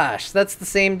gosh, that's the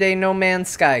same day No Man's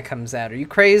Sky comes out. Are you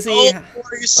crazy? Oh,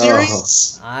 are you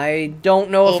serious? I don't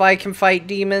know if I can fight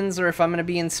demons or if I'm going to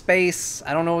be in space.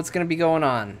 I don't know what's going to be going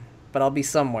on, but I'll be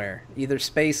somewhere. Either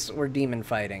space or demon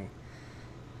fighting.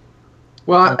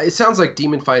 Well, it sounds like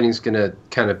demon fighting is going to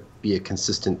kind of be a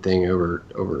consistent thing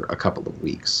over a couple of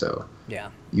weeks. So yeah,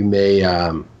 you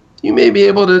may be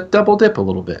able to double dip a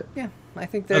little bit. Yeah, I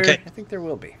think there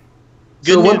will be.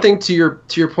 So one thing to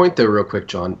your point though, real quick,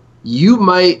 John, you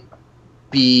might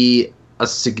be a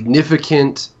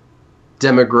significant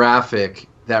demographic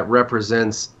that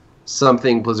represents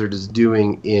something Blizzard is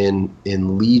doing in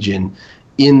Legion,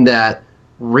 in that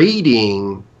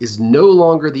raiding is no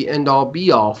longer the end all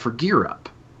be all for gear up.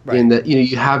 Right. In that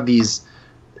you have these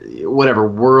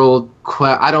world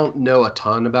quest. I don't know a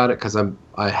ton about it because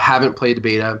I haven't played the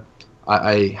beta.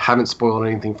 I haven't spoiled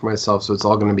anything for myself, so it's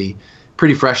all going to be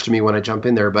pretty fresh to me when I jump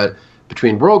in there. But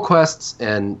between world quests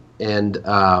and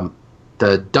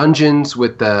the dungeons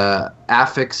with the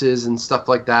affixes and stuff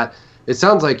like that, it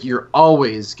sounds like you're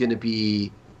always going to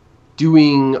be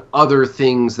doing other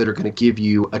things that are going to give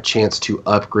you a chance to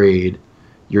upgrade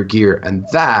your gear, and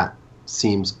that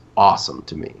seems awesome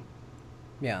to me.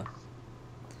 Yeah.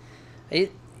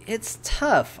 It's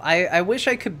tough. I wish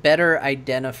I could better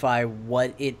identify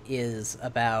what it is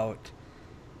about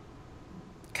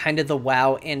kind of the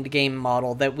WoW endgame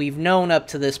model that we've known up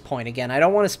to this point. Again, I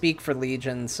don't want to speak for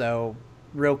Legion, so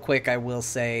real quick I will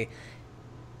say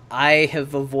I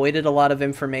have avoided a lot of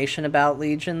information about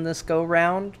Legion this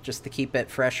go-round just to keep it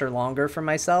fresher longer for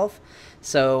myself.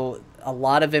 So a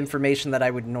lot of information that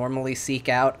I would normally seek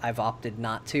out, I've opted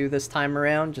not to this time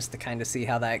around, just to kind of see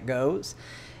how that goes.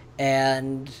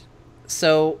 And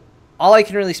so all I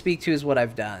can really speak to is what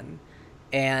I've done.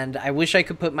 And I wish I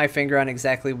could put my finger on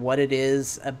exactly what it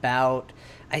is about.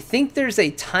 I think there's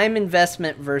a time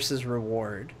investment versus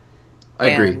reward. I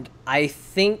agree. And I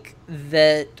think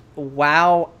that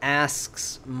WoW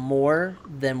asks more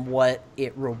than what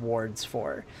it rewards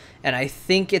for. And I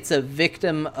think it's a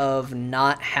victim of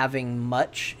not having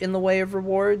much in the way of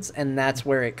rewards, and that's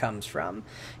where it comes from.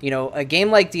 A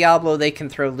game like Diablo, they can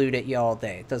throw loot at you all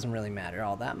day. It doesn't really matter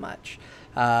all that much.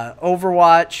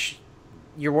 Overwatch,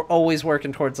 you're always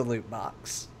working towards a loot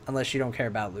box, unless you don't care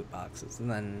about loot boxes,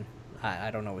 and then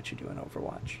I don't know what you do in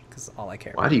Overwatch, because all I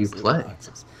care about is loot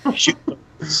boxes.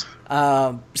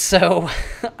 So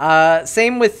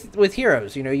same with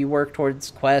heroes. You work towards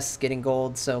quests, getting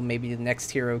gold, so maybe the next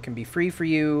hero can be free for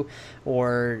you,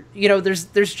 or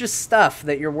there's just stuff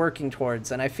that you're working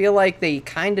towards, and I feel like they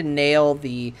kind of nail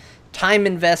the time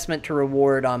investment to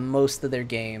reward on most of their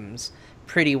games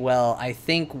pretty well. I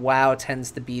think WoW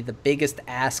tends to be the biggest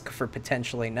ask for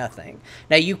potentially nothing.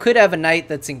 Now, you could have a night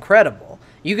that's incredible.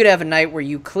 You could have a night where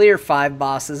you clear 5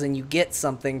 bosses and you get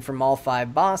something from all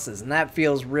 5 bosses, and that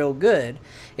feels real good,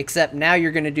 except now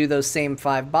you're going to do those same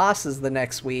 5 bosses the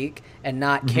next week and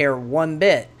not care one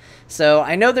bit. So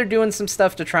I know they're doing some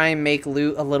stuff to try and make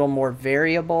loot a little more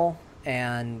variable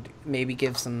and maybe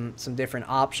give some different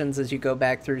options as you go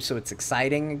back through, so it's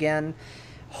exciting again.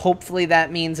 Hopefully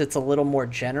that means it's a little more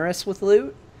generous with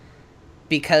loot.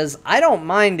 because I don't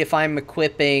mind if I'm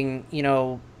equipping, you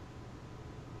know,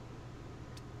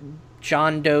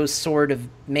 John Doe's sword of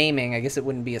maiming. I guess it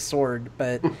wouldn't be a sword,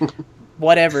 but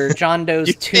whatever. John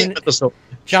Doe's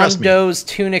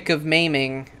tunic of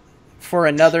maiming for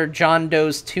another John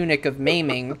Doe's tunic of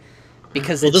maiming,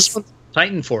 because this one's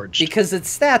Titan Forged. Because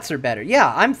its stats are better.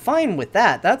 Yeah, I'm fine with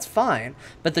that. That's fine.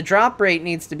 But the drop rate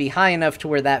needs to be high enough to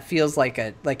where that feels like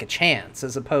a chance,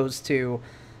 as opposed to,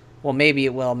 well, maybe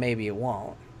it will, maybe it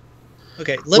won't.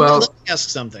 Okay, let me ask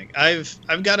something.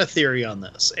 I've got a theory on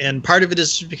this, and part of it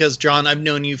is because, John, I've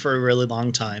known you for a really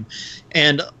long time,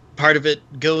 and part of it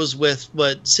goes with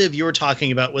what Civ you were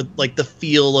talking about, with like the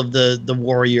feel of the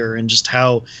warrior, and just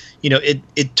how, you know, it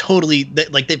totally,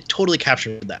 like, they've totally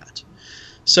captured that.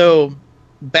 So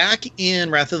back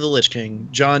in Wrath of the Lich King,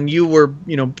 John, you were,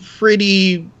 you know,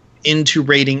 pretty into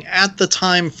raiding at the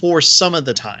time for some of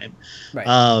the time.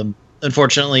 Right.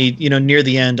 Unfortunately, you know, near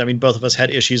the end, I mean, both of us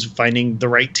had issues finding the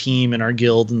right team in our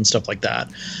guild and stuff like that.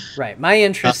 Right. My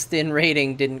interest in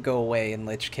raiding didn't go away in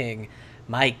Lich King.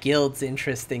 My guild's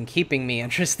interest in keeping me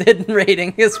interested in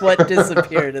raiding is what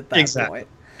disappeared at that point.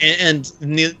 And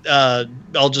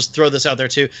I'll just throw this out there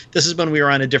too. This is when we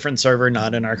were on a different server,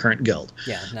 not in our current guild.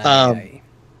 Yeah.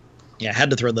 Yeah, I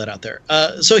had to throw that out there.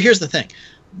 So here's the thing.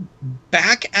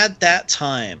 Back at that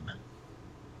time,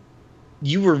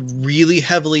 you were really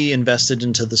heavily invested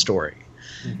into the story.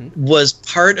 Mm-hmm. Was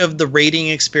part of the raiding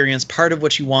experience, part of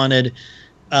what you wanted,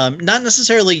 not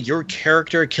necessarily your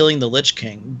character killing the Lich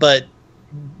King, but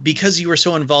because you were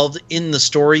so involved in the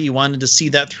story, you wanted to see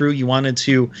that through. You wanted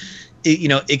to, you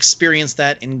know, experience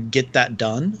that and get that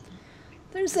done.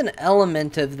 There's an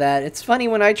element of that. It's funny,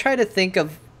 when I try to think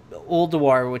of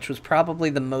Ulduar, which was probably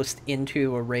the most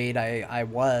into a raid I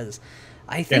was,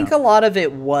 I think a lot of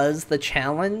it was the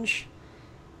challenge.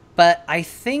 But I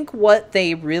think what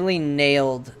they really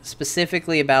nailed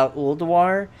specifically about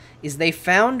Ulduar is they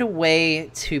found a way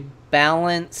to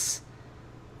balance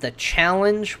the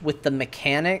challenge with the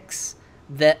mechanics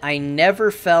that I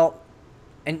never felt,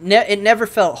 and it never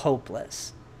felt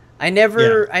hopeless. I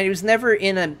was never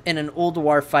in an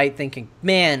Ulduar fight thinking,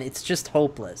 man, it's just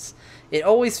hopeless. It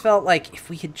always felt like if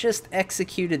we had just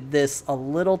executed this a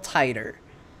little tighter,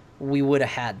 we would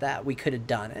have had that. We could have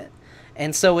done it.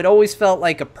 And so it always felt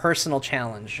like a personal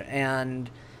challenge,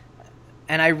 and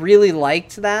I really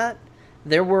liked that.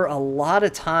 There were a lot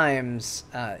of times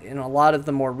in a lot of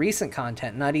the more recent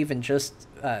content, not even just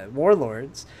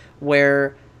Warlords,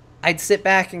 where I'd sit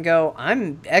back and go,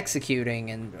 I'm executing,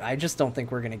 and I just don't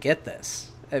think we're going to get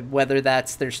this. Whether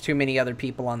that's there's too many other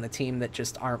people on the team that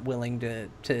just aren't willing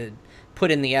to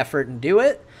put in the effort and do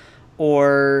it,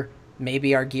 or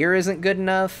maybe our gear isn't good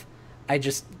enough. I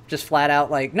just flat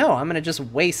out like, no, I'm going to just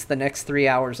waste the next 3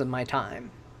 hours of my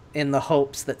time in the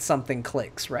hopes that something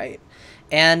clicks, right?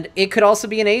 And it could also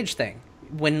be an age thing.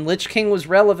 When Lich King was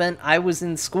relevant, I was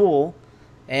in school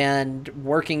and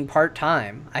working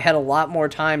part-time. I had a lot more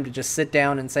time to just sit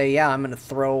down and say, yeah, I'm going to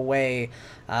throw away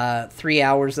 3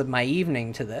 hours of my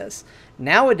evening to this.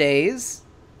 Nowadays,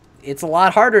 it's a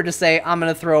lot harder to say, I'm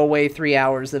going to throw away 3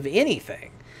 hours of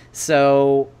anything.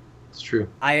 So it's true.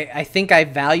 I think I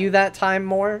value that time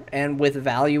more, and with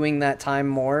valuing that time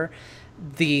more,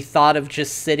 the thought of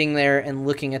just sitting there and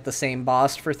looking at the same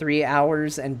boss for 3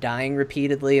 hours and dying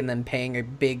repeatedly and then paying a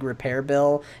big repair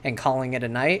bill and calling it a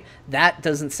night, that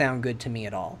doesn't sound good to me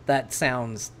at all. That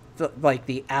sounds like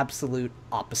the absolute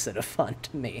opposite of fun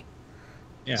to me.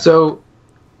 Yeah. So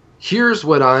here's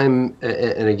what and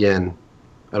again,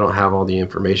 I don't have all the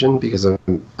information because I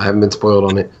haven't been spoiled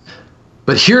on it.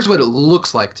 But here's what it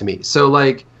looks like to me. So,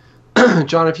 like,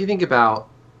 John, if you think about,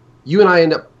 you and I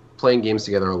end up playing games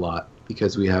together a lot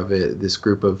because we have this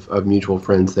group of mutual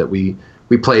friends that we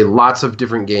play lots of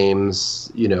different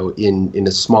games, you know, in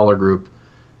a smaller group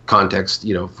context,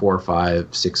 you know, 4, 5,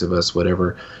 6 of us,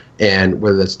 whatever. And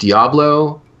whether that's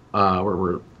Diablo, where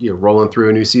we're, you know, rolling through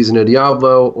a new season of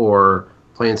Diablo, or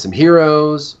playing some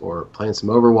Heroes, or playing some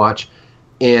Overwatch.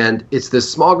 And it's this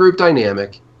small group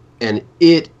dynamic, and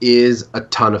it is a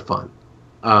ton of fun.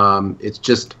 It's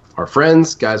just our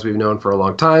friends, guys we've known for a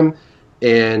long time,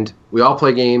 and we all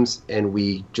play games, and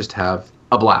we just have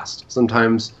a blast.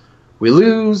 Sometimes we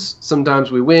lose, sometimes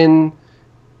we win.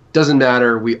 Doesn't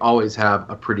matter. We always have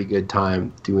a pretty good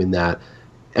time doing that.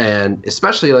 And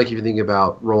especially, like, if you think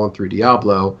about rolling through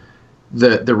Diablo,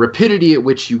 the rapidity at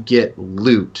which you get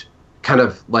loot kind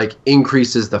of like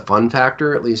increases the fun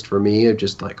factor, at least for me, of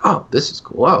just like, oh, this is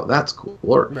cool, oh, that's cool,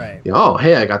 or right. You know, oh,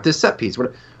 hey, I got this set piece.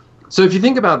 So if you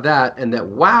think about that, and that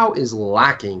WoW is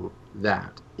lacking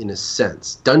that in a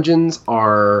sense. Dungeons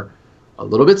are a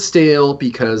little bit stale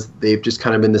because they've just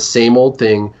kind of been the same old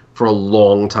thing for a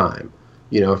long time.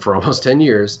 For almost 10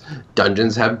 years,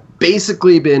 dungeons have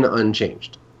basically been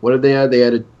unchanged. What did they add? They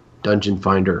added Dungeon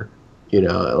Finder.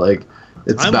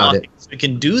 It's about it. So we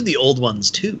can do the old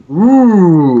ones too.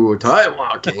 Ooh, time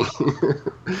walking.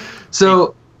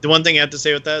 So the one thing I have to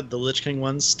say with that, the Lich King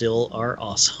ones still are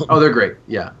awesome. Oh, they're great.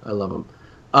 Yeah, I love them.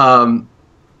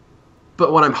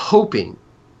 But what I'm hoping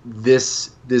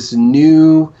this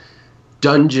new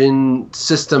dungeon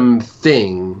system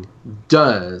thing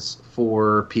does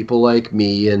for people like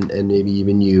me and maybe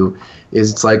even you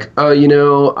is it's like,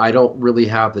 oh, I don't really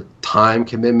have the time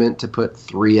commitment to put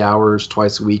 3 hours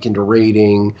twice a week into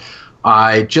raiding.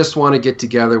 I just want to get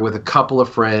together with a couple of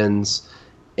friends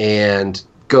and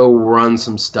go run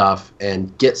some stuff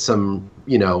and get some,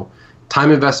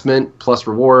 time investment plus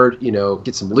reward,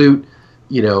 get some loot,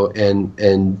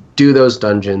 and do those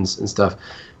dungeons and stuff.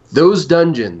 Those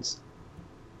dungeons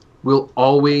will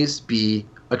always be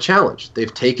a challenge.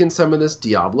 They've taken some of this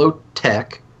Diablo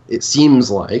tech, it seems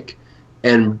like,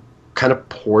 and kind of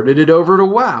ported it over to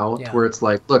WoW, to where it's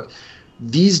like, look,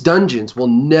 these dungeons will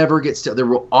never get still. There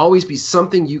will always be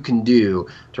something you can do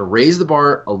to raise the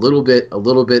bar a little bit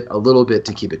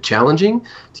to keep it challenging,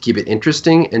 to keep it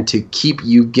interesting, and to keep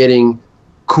you getting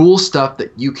cool stuff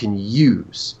that you can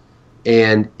use.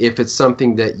 And if it's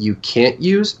something that you can't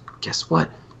use, guess what?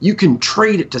 You can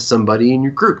trade it to somebody in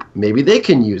your group. Maybe they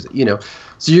can use it,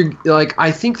 So you're like,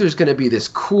 I think there's going to be this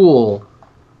cool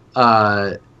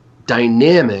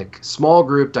dynamic, small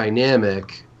group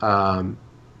dynamic,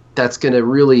 that's going to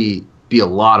really be a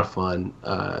lot of fun,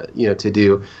 to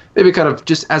do. Maybe kind of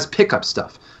just as pickup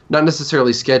stuff, not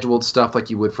necessarily scheduled stuff like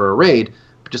you would for a raid,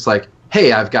 but just like,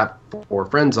 hey, I've got 4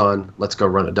 friends on, let's go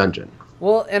run a dungeon.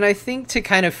 Well, and I think to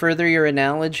kind of further your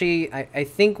analogy, I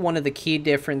think one of the key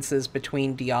differences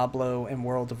between Diablo and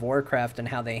World of Warcraft and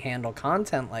how they handle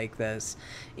content like this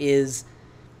is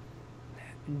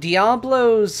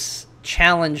Diablo's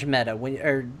challenge meta,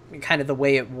 or kind of the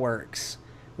way it works.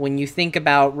 When you think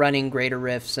about running greater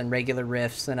rifts and regular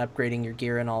rifts and upgrading your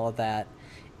gear and all of that,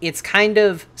 it's kind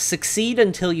of succeed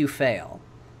until you fail.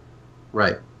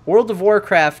 Right. World of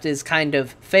Warcraft is kind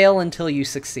of fail until you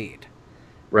succeed.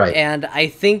 Right. And I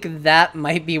think that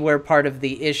might be where part of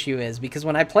the issue is, because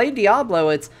when I play Diablo,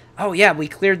 it's, oh yeah, we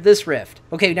cleared this rift.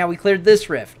 Okay, now we cleared this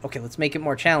rift. Okay, let's make it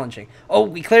more challenging. Oh,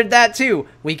 we cleared that too.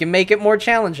 We can make it more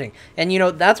challenging. And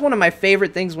that's one of my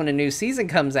favorite things when a new season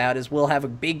comes out is we'll have a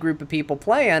big group of people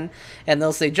playing and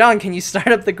they'll say, John, can you start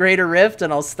up the Greater Rift?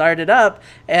 And I'll start it up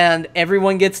and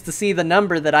everyone gets to see the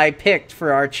number that I picked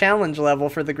for our challenge level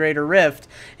for the Greater Rift.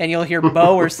 And you'll hear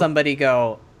Bo or somebody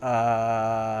go,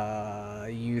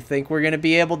 you think we're going to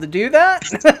be able to do that?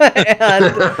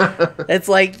 And it's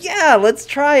like, yeah, let's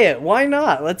try it. Why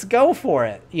not? Let's go for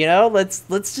it. Let's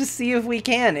just see if we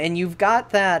can. And you've got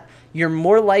that. You're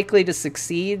more likely to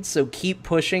succeed, so keep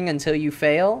pushing until you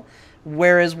fail.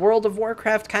 Whereas World of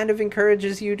Warcraft kind of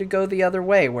encourages you to go the other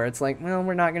way, where it's like, well,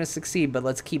 we're not going to succeed, but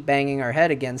let's keep banging our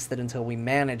head against it until we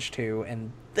manage to,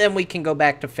 and then we can go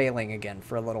back to failing again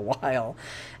for a little while.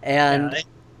 And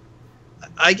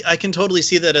I can totally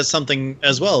see that as something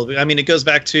as well. I mean, it goes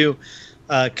back to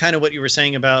kind of what you were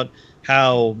saying about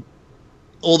how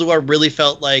Ulduar really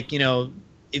felt like,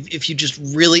 if you just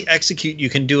really execute, you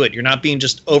can do it. You're not being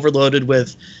just overloaded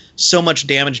with so much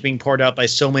damage being poured out by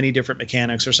so many different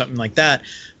mechanics or something like that.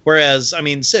 Whereas, I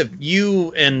mean, Civ,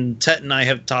 you and Tet and I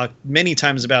have talked many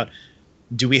times about,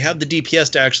 do we have the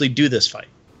DPS to actually do this fight?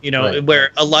 Right.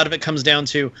 Where a lot of it comes down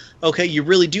to, okay, you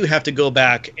really do have to go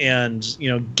back and,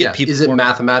 get people. Is it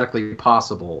mathematically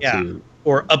possible to...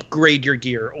 Or upgrade your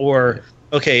gear. Or,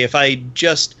 okay, if I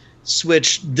just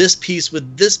switch this piece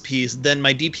with this piece, then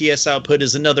my DPS output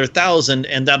is another 1,000,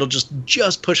 and that'll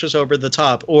just push us over the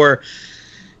top. Or,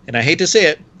 and I hate to say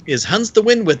it, is Hunt's the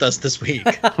Wind with us this week?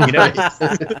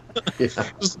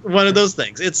 Just one of those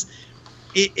things.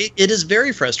 It is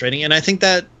very frustrating, and I think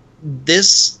that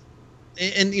this...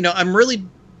 And I'm really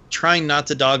trying not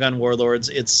to dog on Warlords.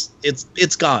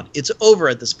 It's gone. It's over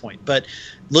at this point. But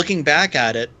looking back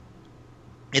at it,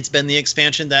 it's been the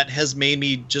expansion that has made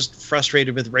me just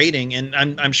frustrated with raiding. And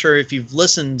I'm sure if you've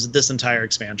listened to this entire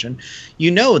expansion,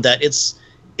 that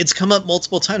it's come up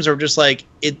multiple times where we're just like,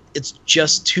 it's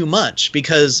just too much.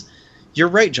 Because you're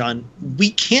right, John.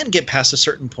 We can't get past a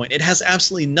certain point. It has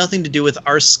absolutely nothing to do with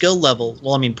our skill level.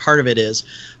 Well, I mean, part of it is.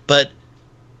 But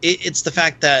it's the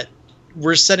fact that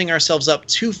we're setting ourselves up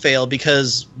to fail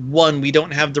because, one, we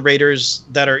don't have the raiders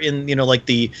that are in, like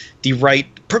the right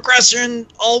progression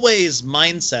always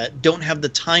mindset, don't have the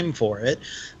time for it.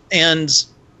 And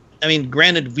I mean,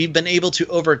 granted, we've been able to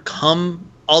overcome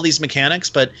all these mechanics,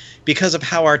 but because of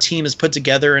how our team is put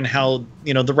together and how,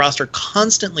 you know, the roster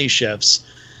constantly shifts,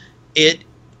 it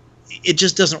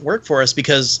just doesn't work for us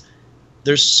because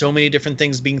there's so many different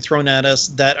things being thrown at us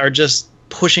that are just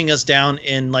pushing us down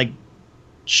and like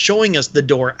showing us the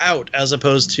door out, as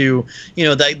opposed to, you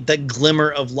know, that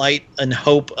glimmer of light and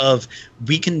hope of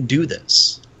we can do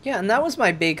this. Yeah, and that was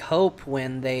my big hope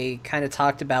when they kind of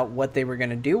talked about what they were going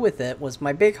to do with it. Was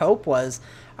my big hope was,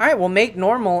 all right, we'll make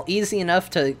normal easy enough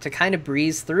to kind of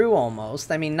breeze through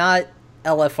almost. I mean, not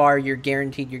LFR, you're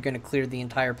guaranteed you're going to clear the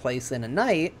entire place in a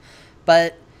night,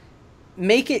 but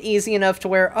make it easy enough to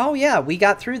where, oh yeah, we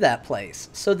got through that place,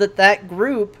 so that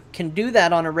group can do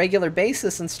that on a regular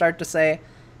basis and start to say,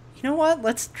 you know what,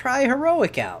 let's try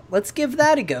Heroic out. Let's give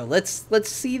that a go. Let's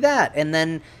see that. And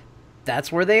then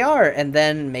that's where they are. And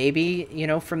then maybe, you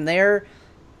know, from there,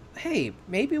 hey,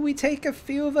 maybe we take a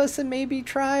few of us and maybe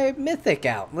try Mythic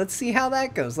out. Let's see how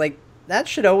that goes. Like, that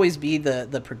should always be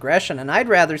the progression. And I'd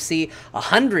rather see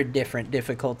 100 different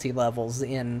difficulty levels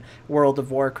in World of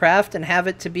Warcraft and have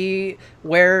it to be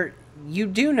where you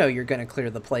do know you're going to clear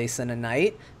the place in a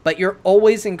night, but you're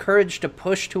always encouraged to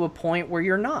push to a point where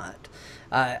you're not.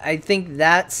 I think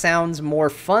that sounds more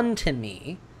fun to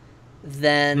me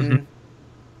than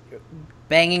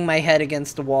banging my head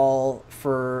against a wall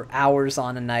for hours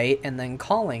on a night and then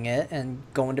calling it and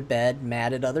going to bed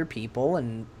mad at other people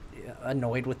and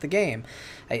annoyed with the game.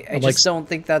 I just don't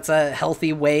think that's a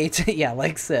healthy way to, yeah,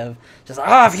 like Civ. Just,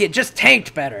 if you just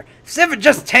tanked better. If Civ had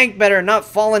just tanked better and not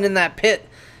fallen in that pit.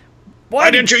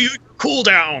 Why didn't you use your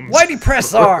cooldowns? Why'd he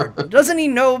press R? Doesn't he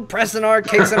know pressing R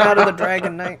kicks him out of the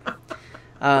Dragon Knight?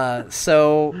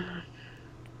 So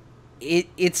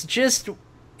it's just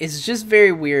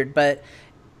very weird, but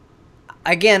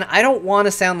again, I don't want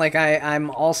to sound like I'm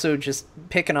also just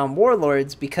picking on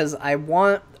Warlords, because I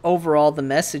want overall the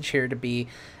message here to be,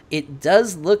 it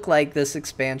does look like this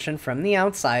expansion from the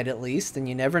outside at least, and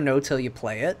you never know till you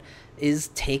play it, is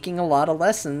taking a lot of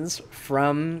lessons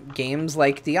from games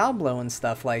like Diablo and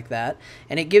stuff like that,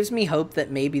 and it gives me hope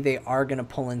that maybe they are going to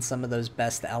pull in some of those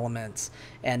best elements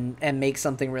and make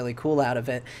something really cool out of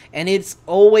it. And it's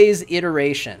always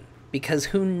iteration, because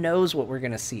who knows what we're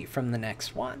going to see from the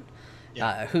next one.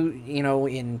 Yeah. Who, you know,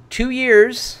 in 2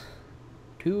 years,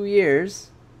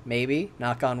 maybe,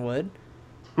 knock on wood,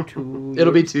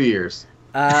 It'll be 2 years.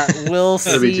 We'll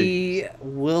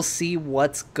see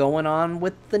what's going on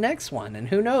with the next one, and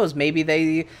who knows, maybe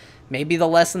the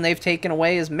lesson they've taken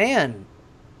away is, man,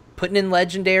 putting in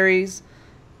legendaries,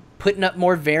 putting up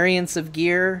more variants of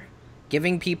gear,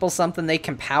 giving people something they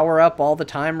can power up all the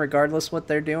time regardless what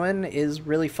they're doing is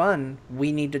really fun.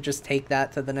 We need to just take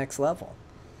that to the next level.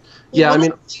 Yeah, I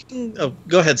mean,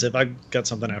 go ahead, Ziv. I got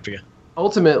something after you.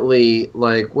 Ultimately,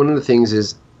 like, one of the things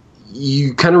is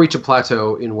you kind of reach a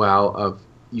plateau in WoW of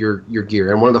your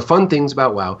gear, and one of the fun things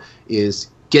about WoW is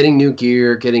getting new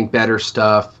gear, getting better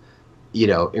stuff, you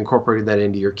know, incorporating that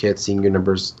into your kit, seeing your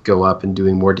numbers go up and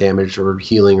doing more damage or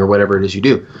healing or whatever it is you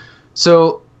do.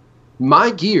 So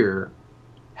my gear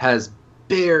has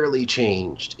barely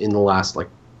changed in the last, like,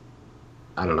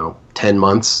 I don't know, 10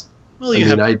 months. Well, you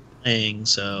have playing,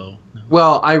 so.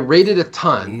 Well, I rated a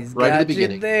ton right at the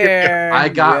beginning. There. I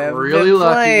got really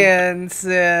lucky. Playing,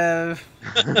 Civ.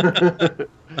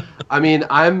 I mean,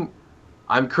 I'm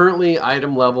currently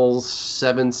item level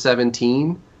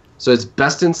 717, so it's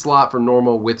best in slot for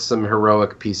normal with some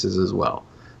heroic pieces as well.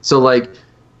 So, like,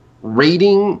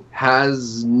 rating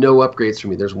has no upgrades for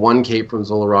me. There's one cape from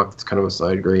Zolarok that's kind of a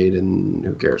side grade, and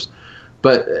who cares?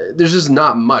 But there's just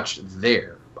not much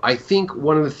there. I think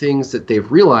one of the things that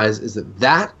they've realized is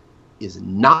that is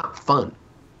not fun.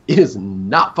 It is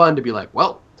not fun to be like,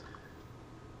 well,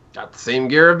 got the same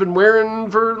gear I've been wearing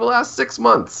for the last 6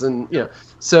 months, and you know.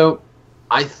 So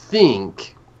I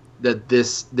think that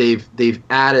they've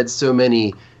added so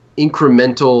many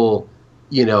incremental,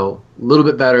 you know, a little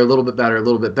bit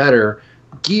better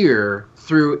gear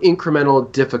through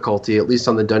incremental difficulty, at least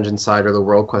on the dungeon side or the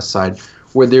world quest side,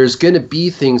 where there's going to be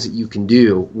things that you can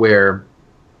do where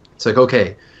it's like,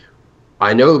 okay,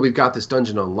 I know that we've got this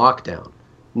dungeon on lockdown.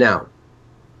 Now,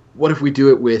 what if we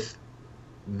do it with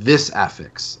this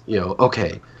affix? You know,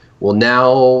 okay, well,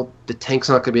 now the tank's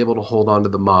not going to be able to hold on to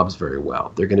the mobs very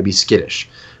well. They're going to be skittish.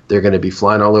 They're going to be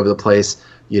flying all over the place.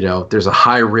 You know, there's a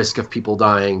high risk of people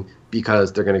dying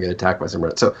because they're going to get attacked by some.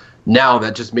 So now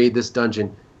that just made this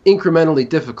dungeon incrementally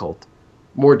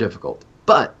more difficult.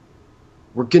 But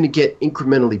we're going to get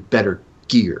incrementally better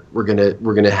gear. We're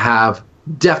going to have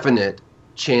definite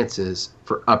chances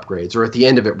for upgrades, or at the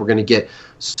end of it we're going to get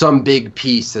some big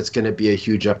piece that's going to be a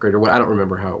huge upgrade, or what, I don't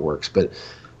remember how it works, but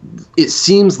it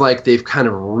seems like they've kind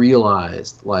of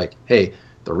realized, like, hey,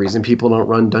 The reason people don't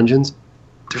run dungeons,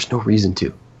 there's no reason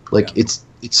to. Like, it's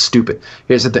stupid.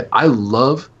 Here's the thing. I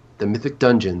love the Mythic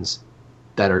Dungeons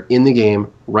that are in the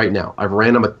game right now. I've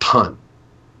ran them a ton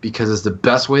because it's the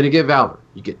best way to get Valor.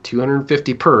 You get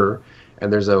 250 per,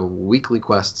 and there's a weekly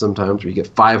quest sometimes where you get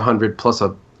 500 plus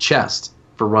a chest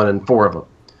for running 4 of them.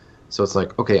 So it's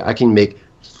like, okay, I can make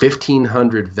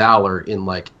 1,500 Valor in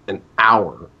like an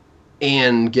hour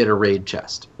and get a raid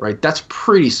chest, right? That's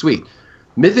pretty sweet.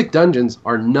 Mythic Dungeons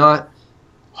are not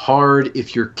hard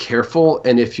if you're careful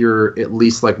and if you're at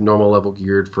least like normal level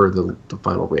geared for the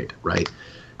final raid, right?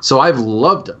 So I've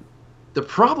loved them. The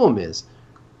problem is,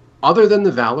 other than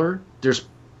the Valor, there's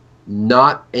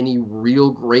not any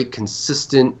real great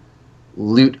consistent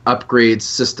loot upgrade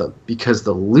system, because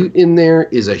the loot in there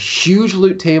is a huge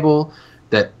loot table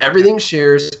that everything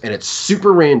shares, and it's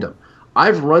super random.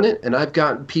 I've run it, and I've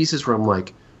gotten pieces where I'm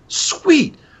like,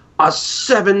 sweet, a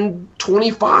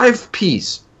 725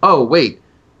 piece. Oh, wait,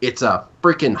 it's a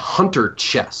freaking hunter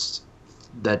chest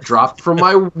that dropped from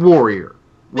my warrior.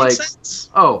 Like, sense.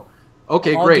 Oh,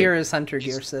 okay, All great. gear is hunter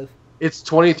gear, Civ. It's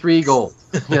 23 gold.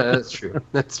 Yeah, that's true.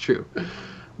 That's true.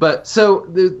 But so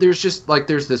there's just like,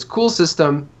 there's this cool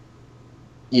system,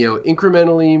 you know,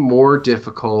 incrementally more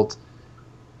difficult.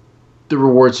 The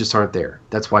rewards just aren't there.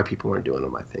 That's why people aren't doing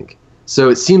them, I think. So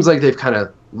it seems like they've kind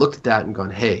of looked at that and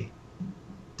gone, hey,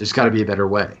 there's got to be a better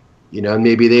way. You know, and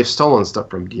maybe they've stolen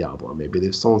stuff from Diablo. Maybe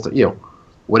they've stolen stuff, you know,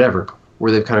 whatever,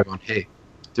 where they've kind of gone, hey,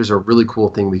 there's a really cool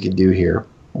thing we can do here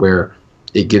where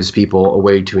it gives people a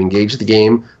way to engage the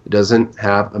game. It doesn't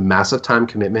have a massive time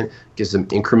commitment. Gives them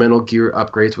incremental gear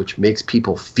upgrades, which makes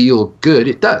people feel good.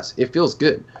 It does. It feels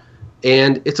good.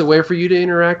 And it's a way for you to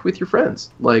interact with your friends.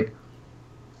 Like,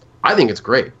 I think it's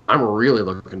great. I'm really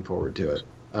looking forward to it.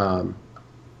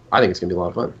 I think it's going to be a lot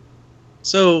of fun.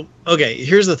 So, okay,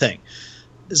 here's the thing.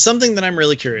 Something that I'm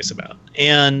really curious about.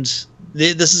 And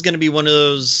this is going to be one of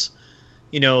those,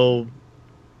 you know,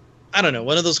 I don't know,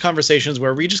 one of those conversations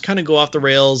where we just kind of go off the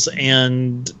rails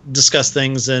and discuss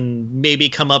things and maybe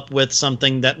come up with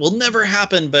something that will never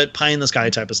happen, but pie in the sky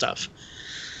type of stuff.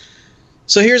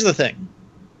 So here's the thing.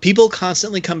 People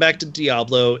constantly come back to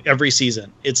Diablo every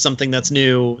season. It's something that's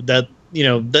new that, you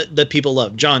know, that people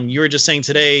love. John, you were just saying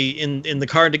today in the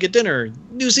car to get dinner,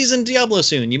 new season Diablo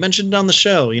soon. You mentioned it on the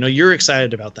show. You know, you're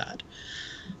excited about that.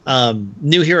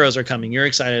 New heroes are coming. You're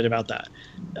excited about that.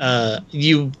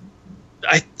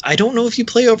 I don't know if you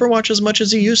play Overwatch as much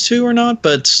as you used to or not,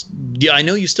 but yeah, I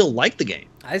know you still like the game.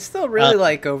 I still really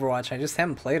like Overwatch. I just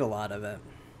haven't played a lot of it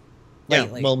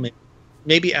lately. Yeah, well,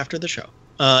 maybe after the show.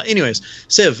 Anyways,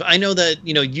 Civ, I know that,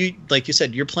 you know, you, like you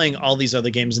said, you're playing all these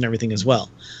other games and everything as well.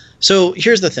 So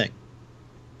here's the thing.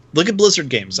 Look at Blizzard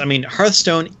games. I mean,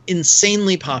 Hearthstone,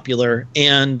 insanely popular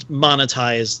and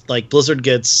monetized. Like, Blizzard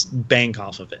gets bank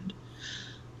off of it.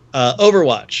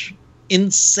 Overwatch,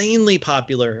 insanely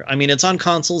popular. I mean, it's on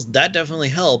consoles. That definitely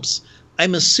helps.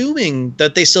 I'm assuming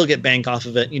that they still get bank off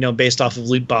of it, you know, based off of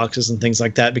loot boxes and things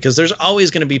like that, because there's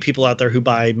always going to be people out there who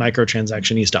buy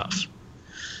microtransaction-y stuff.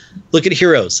 Look at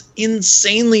Heroes.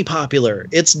 Insanely popular.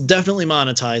 It's definitely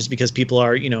monetized because people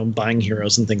are, you know, buying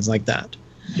Heroes and things like that.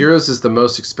 Heroes is the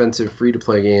most expensive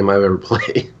free-to-play game I've ever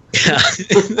played. Yeah.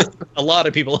 A lot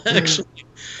of people, actually.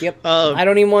 Yep. I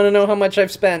don't even want to know how much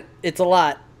I've spent. It's a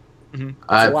lot. Mm-hmm. It's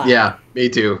a lot. Yeah, me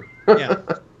too. Yeah.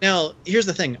 Now, here's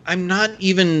the thing. I'm not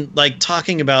even like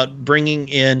talking about bringing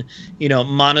in, you know,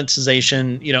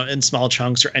 monetization, you know, in small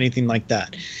chunks or anything like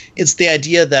that. It's the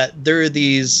idea that there are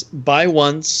these buy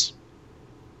once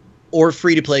or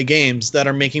free to play games that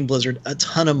are making Blizzard a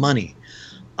ton of money.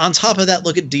 On top of that,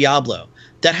 look at Diablo.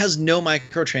 That has no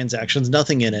microtransactions,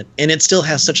 nothing in it, and it still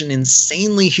has such an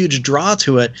insanely huge draw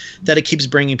to it that it keeps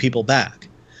bringing people back.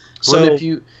 Well,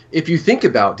 So if you think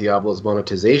about Diablo's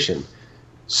monetization,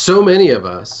 so many of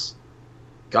us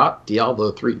got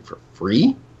Diablo 3 for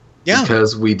free, yeah.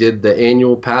 because we did the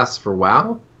annual pass for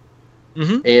WoW,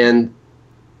 Mm-hmm. and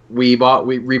we bought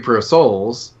Reaper of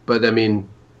Souls. But I mean,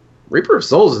 Reaper of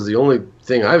Souls is the only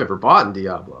thing I've ever bought in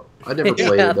Diablo. I never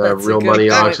played Yeah, the that's a real good money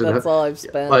point. auction. That's all I've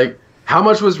spent. Like, how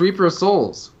much was Reaper of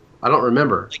Souls? I don't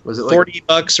remember. Was it like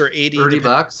 $40 or $80?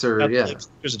 $30 or depending yeah? on the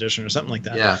Collector's edition or something like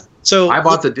that. Yeah. So I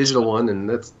bought the digital one, and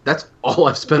that's all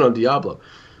I've spent on Diablo.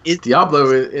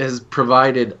 Diablo has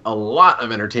provided a lot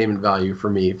of entertainment value for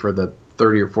me for the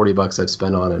 $30 or $40 I've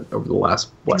spent on it over the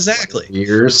last Exactly.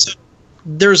 years. So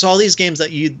there's all these games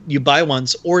that you buy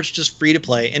once, or it's just free to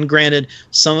play. And granted,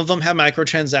 some of them have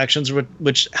microtransactions,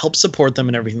 which help support them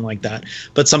and everything like that.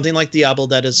 But something like Diablo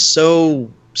that is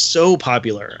so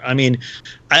popular. I mean,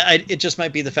 it just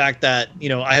might be the fact that, you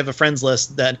know, I have a friends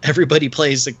list that everybody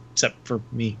plays except for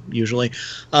me usually.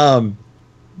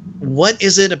 what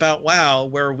is it about WoW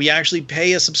where we actually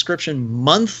pay a subscription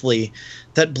monthly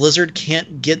that Blizzard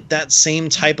can't get that same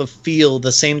type of feel,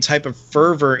 the same type of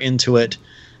fervor into it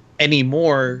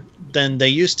anymore than they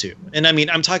used to? And I mean,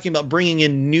 I'm talking about bringing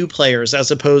in new players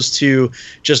as opposed to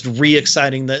just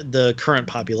re-exciting the current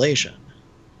population.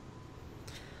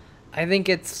 I think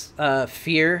it's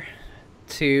fear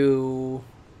to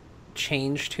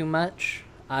change too much.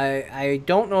 I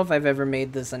don't know if I've ever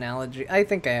made this analogy. I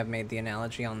think I have made the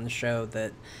analogy on the show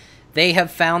that they have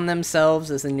found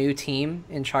themselves as a new team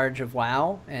in charge of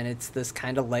WoW, and it's this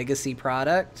kind of legacy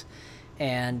product,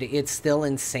 and it's still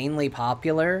insanely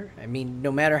popular. I mean,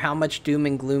 no matter how much doom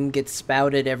and gloom gets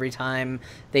spouted every time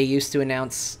they used to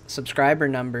announce subscriber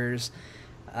numbers,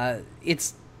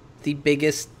 it's the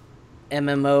biggest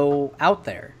MMO out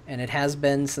there, and it has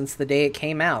been since the day it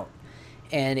came out.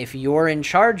 And if you're in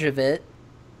charge of it,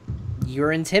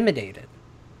 you're intimidated.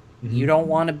 Mm-hmm. You don't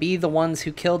want to be the ones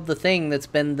who killed the thing that's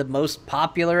been the most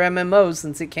popular MMO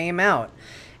since it came out.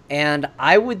 And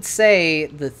I would say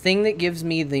the thing that gives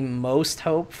me the most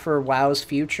hope for WoW's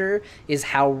future is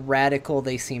how radical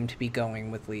they seem to be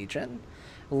going with Legion.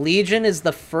 Legion is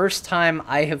the first time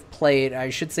I have played, I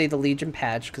should say the Legion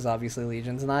patch, because obviously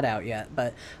Legion's not out yet,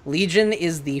 but Legion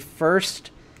is the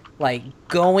first, like,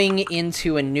 going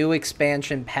into a new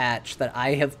expansion patch that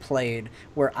I have played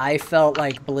where I felt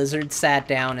like Blizzard sat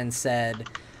down and said,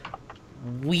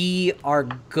 we are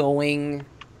going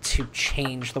to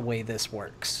change the way this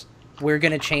works. We're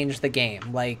going to change the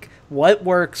game. Like, what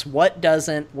works, what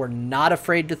doesn't, we're not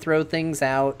afraid to throw things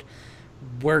out.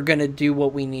 We're going to do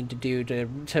what we need to do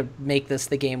to make this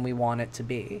the game we want it to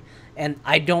be. And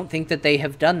I don't think that they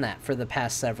have done that for the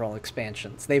past several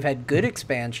expansions. They've had good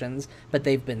expansions, but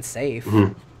they've been safe.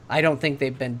 Mm-hmm. I don't think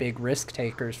they've been big risk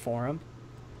takers for them.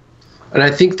 And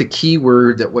I think the key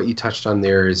word that what you touched on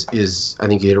there is I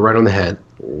think you hit it right on the head,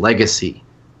 legacy.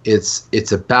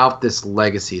 It's about this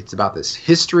legacy. It's about this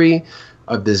history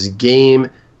of this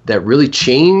game that really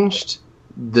changed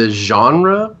the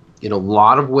genre in a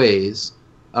lot of ways,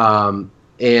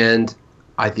 and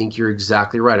I think you're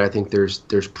exactly right. I think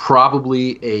there's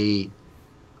probably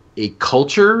a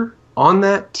culture on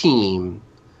that team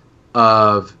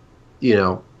of, you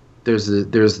know, there's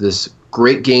this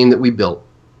great game that we built.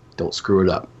 Don't screw it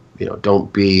up. You know,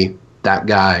 don't be that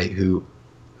guy who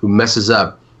messes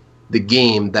up the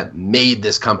game that made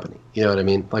this company. You know what I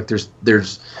mean? Like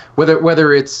there's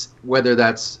whether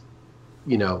that's,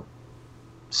 you know,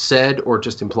 said or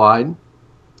just implied,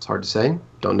 it's hard to say.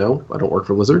 Don't know. I don't work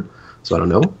for Blizzard, so I don't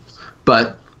know.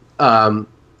 But I'm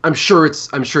sure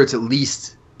it's at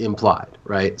least implied,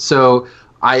 right? So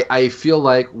I feel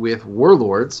like with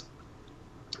Warlords,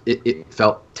 it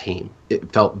felt tame.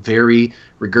 It felt very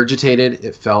regurgitated.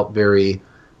 It felt very,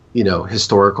 you know,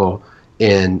 historical.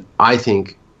 And I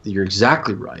think that you're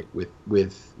exactly right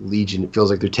with Legion. It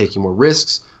feels like they're taking more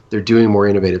risks. They're doing more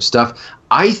innovative stuff.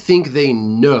 I think they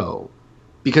know.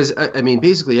 Because, I mean,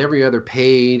 basically every other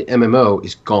paid MMO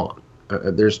is gone.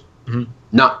 There's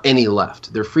not any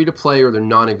left. They're free-to-play or they're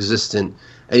non-existent.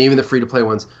 And even the free-to-play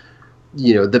ones,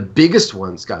 you know, the biggest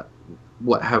ones got,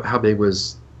 what? How big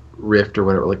was Rift or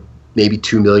whatever? Like maybe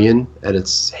 2 million at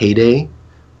its heyday.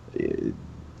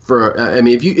 I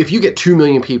mean, if you get 2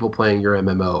 million people playing your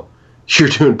MMO, you're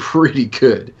doing pretty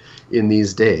good in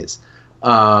these days.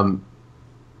 WoW,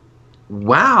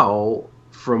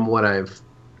 from what I've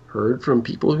heard from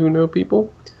people who know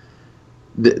people,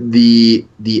 the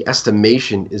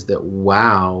estimation is that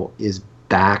WoW is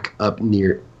back up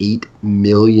near 8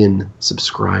 million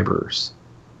subscribers.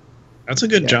 That's a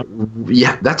good jump.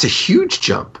 Yeah, that's a huge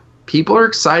jump. People are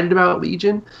excited about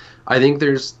Legion. I think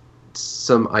there's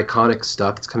some iconic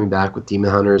stuff that's coming back with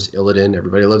Demon Hunters, Illidan.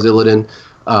 Everybody loves Illidan.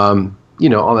 You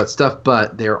know, all that stuff.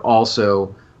 But they're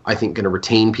also, I think, going to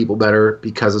retain people better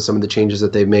because of some of the changes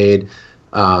that they've made.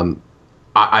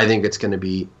 I think it's going to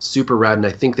be super rad, and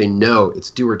I think they know it's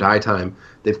do or die time.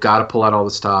 They've got to pull out all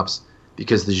the stops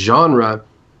because the genre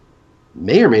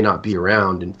may or may not be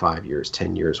around in 5 years,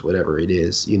 10 years, whatever it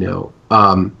is. You know,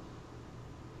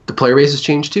 the player base has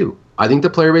changed too. I think the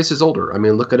player base is older. I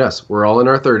mean, look at us. We're all in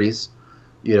our 30s.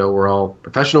 You know, we're all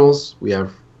professionals. We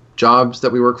have jobs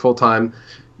that we work full time.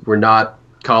 We're not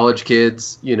college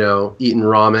kids, you know, eating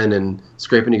ramen and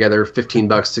scraping together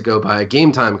 $15 to go buy a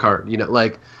Game Time card. You know,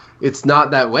 like, it's not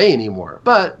that way anymore.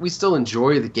 But we still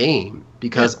enjoy the game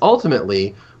because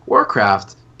ultimately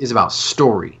Warcraft is about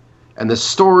story. And the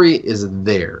story is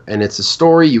there. And it's a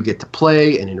story you get to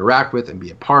play and interact with and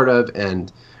be a part of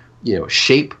and, you know,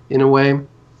 shape in a way.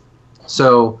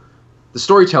 So the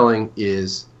storytelling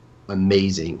is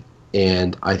amazing.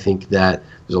 And I think that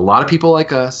there's a lot of people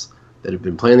like us that have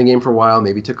been playing the game for a while,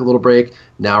 maybe took a little break,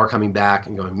 now are coming back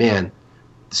and going, man,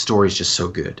 the story's just so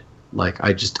good. Like,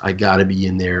 I gotta be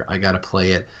in there. I gotta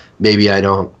play it. Maybe I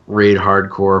don't raid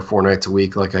hardcore 4 nights a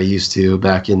week like I used to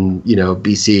back in,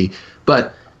 BC,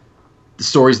 but the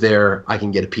story's there. I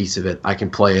can get a piece of it. I can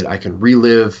play it. I can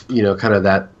relive, kind of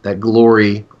that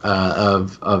glory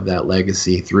of that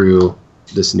legacy through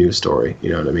this new story.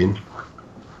 You know what I mean?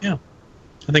 Yeah,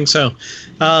 I think so.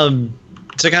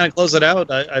 To kind of close it out,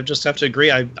 I just have to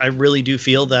agree. I really do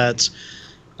feel that,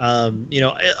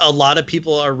 a lot of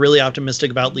people are really optimistic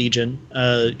about Legion,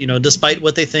 despite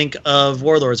what they think of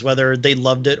Warlords, whether they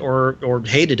loved it or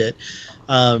hated it.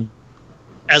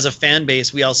 As a fan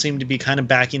base, we all seem to be kind of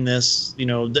backing this,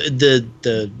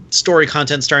 the story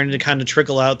content starting to kind of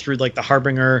trickle out through like the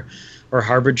Harbinger or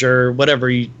Harbinger,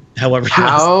 however.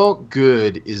 How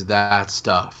good is that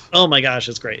stuff? Oh my gosh,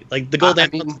 it's great. Like the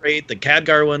Gul'dan one's great, the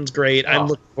Khadgar one's great. I'm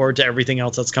looking forward to everything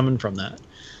else that's coming from that.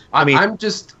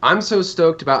 I'm so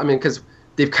stoked about, because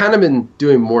they've kind of been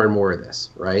doing more and more of this,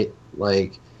 right?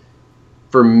 Like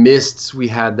for Mists, we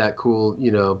had that cool,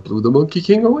 blew the Monkey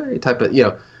King away type of,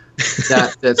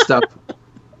 that stuff.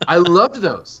 I loved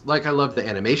those. Like, I loved the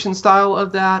animation style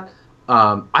of that.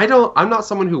 I'm not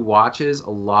someone who watches a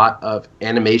lot of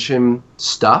animation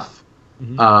stuff.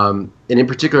 Mm-hmm. And in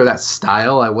particular, that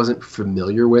style I wasn't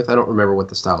familiar with. I don't remember what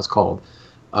the style is called.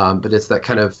 But it's that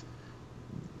kind of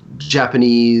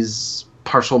Japanese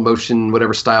partial motion,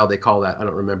 whatever style they call that. I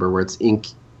don't remember, where it's ink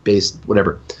based,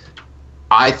 whatever.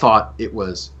 I thought it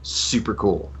was super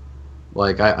cool.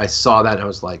 Like, I saw that and I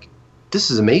was like, this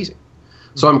is amazing.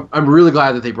 So I'm really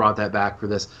glad that they brought that back for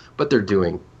this. But they're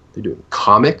doing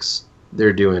comics.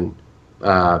 They're doing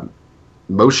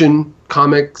motion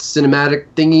comic cinematic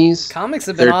thingies. Comics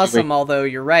have been awesome, although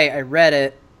you're right. I read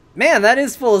it. Man, that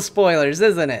is full of spoilers,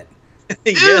 isn't it?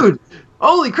 Dude,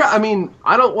 holy crap.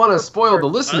 I don't want to spoil the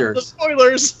listeners. The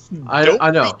spoilers.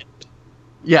 I know.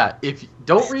 Yeah,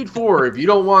 don't read 4 if you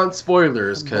don't want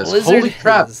spoilers, because holy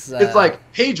crap, it's like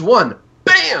page 1.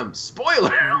 Bam!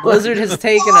 Spoiler! Blizzard has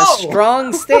taken a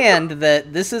strong stand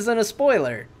that this isn't a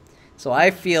spoiler. So I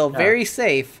feel very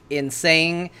safe in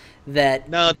saying that...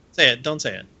 No, don't say it.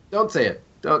 Don't say it.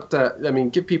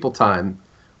 Don't, give people time.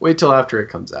 Wait till after it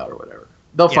comes out or whatever.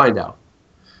 They'll find out.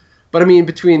 But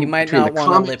between... You might not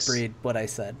want to lip read what I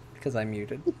said, because I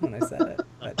muted when I said it.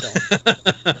 I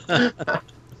don't.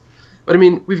 But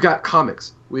we've got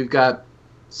comics. We've got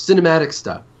cinematic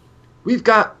stuff. We've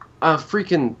got a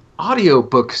freaking audio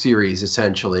book series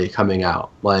essentially coming out.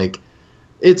 Like,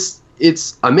 it's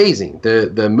amazing.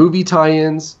 The movie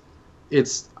tie-ins,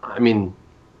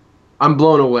 I'm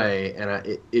blown away,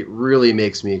 and it really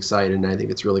makes me excited, and I think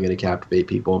it's really going to captivate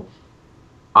people.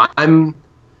 I'm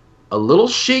a little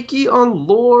shaky on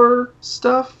lore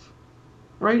stuff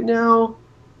right now.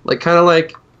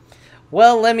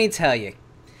 Well, let me tell you.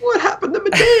 What happened to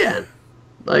Medan?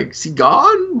 Is he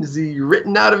gone? Is he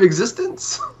written out of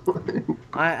existence?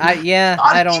 I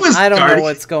don't know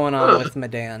what's going on with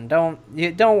Medan. Don't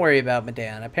worry about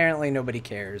Medan. Apparently nobody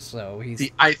cares, so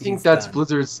he's. I think that's done.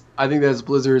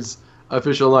 Blizzard's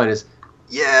official line is,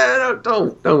 yeah,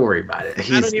 don't worry about it.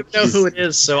 I don't even know who it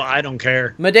is, so I don't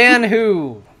care. Medan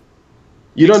who?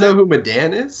 You don't know who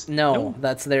Medan is? No,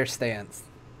 that's their stance.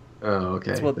 Oh, okay.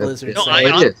 That's what Blizzard said. I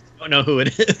don't know who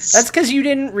it is. That's because you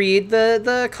didn't read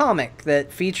the comic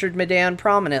that featured Medan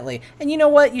prominently. And you know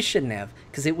what? You shouldn't have,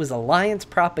 because it was Alliance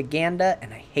propaganda,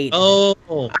 and I hated it.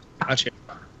 Oh, gotcha.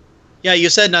 Yeah,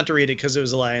 you said not to read it because it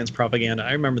was Alliance propaganda.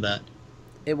 I remember that.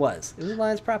 It was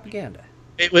Alliance propaganda.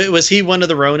 Was he one of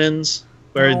the Ronins?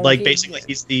 Where, basically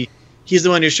he's the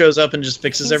one who shows up and just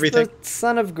fixes everything? He's the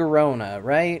son of Garona,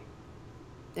 right?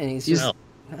 And he's just...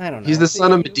 I don't know. He's the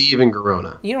son of Medivh and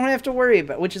Garona. You don't have to worry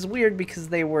about, which is weird because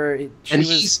she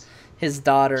was his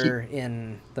daughter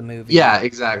in the movie. Yeah,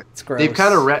 exactly. It's gross. They've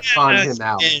kind of retconned him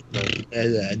out.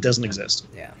 It doesn't exist.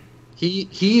 Yeah. He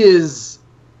is,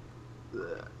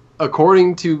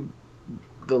 according to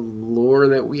the lore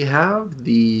that we have,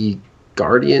 the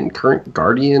current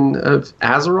guardian of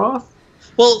Azeroth.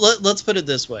 Well, let's put it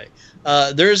this way.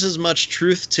 There's as much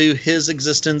truth to his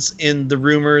existence in the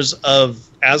rumors of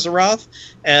Azeroth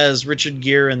as Richard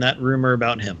Gere and that rumor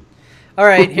about him. All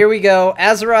right, here we go.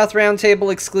 Azeroth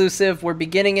Roundtable exclusive. We're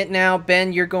beginning it now.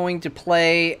 Ben, you're going to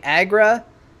play Agra.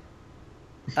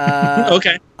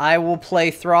 Okay. I will play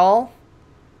Thrall.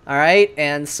 All right,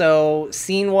 and so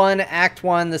Scene 1, Act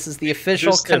 1. This is the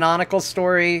official canonical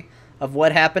story of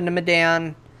what happened to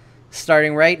Medan,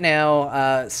 starting right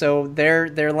now. So they're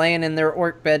laying in their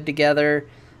orc bed together.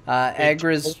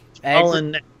 Agra's...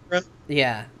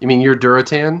 Yeah. You mean you're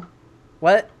Duratan?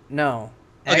 What? No.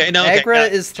 Okay, no. Agra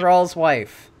is Thrall's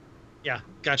wife.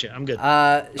 Gotcha. I'm good.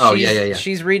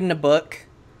 She's reading a book.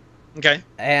 Okay.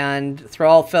 And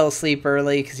Thrall fell asleep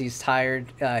early because he's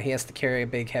tired. He has to carry a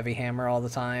big heavy hammer all the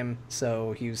time,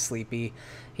 so he was sleepy.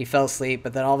 He fell asleep,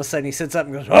 but then all of a sudden he sits up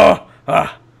and goes, "Oh!"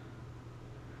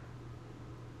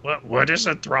 What is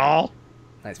a Thrall?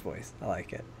 Nice voice. I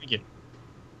like it. Thank you.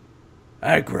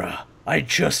 Agra, I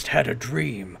just had a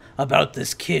dream about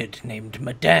this kid named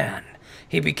Madan.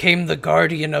 He became the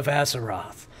guardian of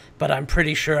Azeroth, but I'm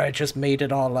pretty sure I just made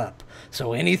it all up.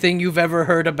 So anything you've ever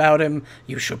heard about him,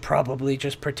 you should probably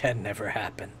just pretend never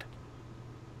happened.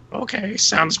 Okay,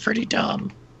 sounds pretty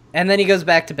dumb. And then he goes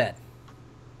back to bed.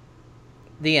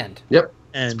 The end. Yep,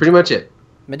 that's pretty much it.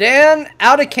 Madan,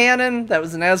 out of canon. That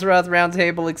was an Azeroth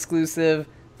Roundtable exclusive.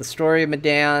 The story of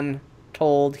Madan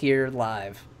told here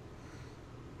live.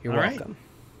 You're welcome.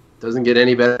 Doesn't get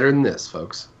any better than this,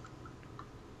 folks.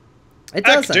 It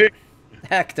doesn't.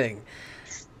 Acting.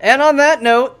 And on that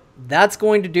note, that's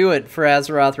going to do it for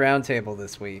Azeroth Roundtable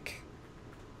this week.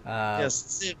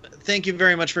 Yes, thank you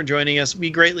very much for joining us.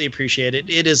 We greatly appreciate it.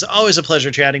 It is always a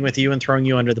pleasure chatting with you and throwing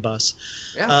you under the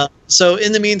bus. Yeah. So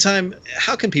in the meantime,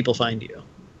 how can people find you?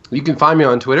 You can find me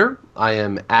on Twitter. I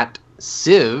am at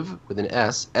Siv with an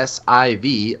S,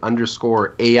 SIV_AIE.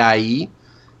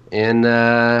 And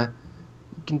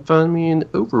you can find me in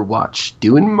Overwatch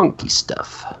doing monkey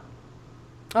stuff.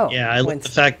 Oh, yeah, I love the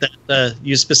fact that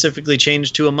you specifically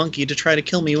changed to a monkey to try to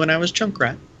kill me when I was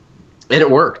Junkrat. And it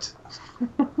worked.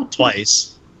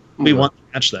 Twice. We won the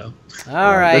match, though.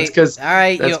 All right. You because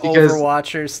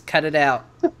Overwatchers, cut it out.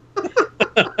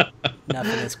 Enough of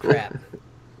this crap.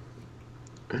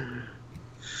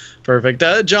 Perfect.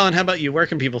 John, how about you? Where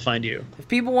can people find you? If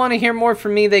people want to hear more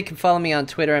from me, they can follow me on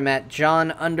Twitter. I'm at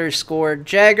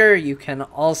John_Jagger. You can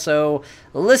also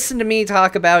listen to me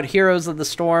talk about Heroes of the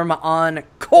Storm on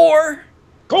Core.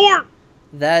 Core!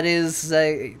 That is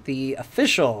the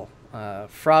official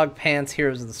Frog Pants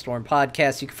Heroes of the Storm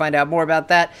podcast. You can find out more about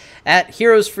that at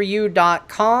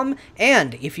heroesforyou.com.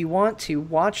 And if you want to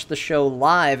watch the show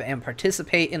live and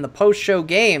participate in the post-show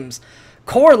games,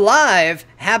 Core Live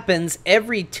happens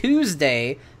every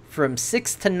Tuesday from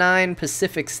 6 to 9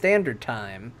 Pacific Standard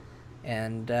Time,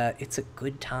 and it's a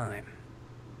good time.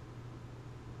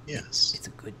 Yes. It's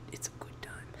a good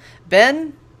time.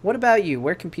 Ben, what about you?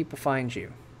 Where can people find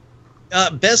you?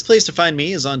 Best place to find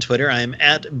me is on Twitter. I'm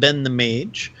at Ben the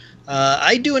Mage.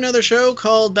 I do another show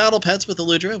called Battle Pets with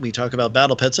Eludra. We talk about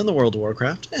battle pets in the World of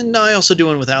Warcraft. And I also do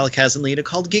one with Alakaz and Lita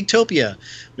called Geektopia,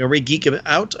 where we geek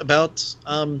out about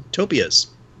topias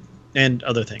and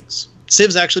other things.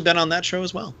 Siv's actually been on that show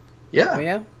as well. Yeah. Oh,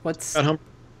 yeah? What's...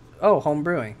 Home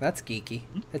brewing. That's geeky.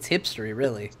 That's hipstery,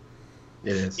 really.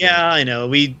 It is. Yeah, I know.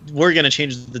 We're going to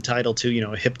change the title to,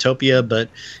 Hiptopia, but,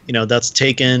 that's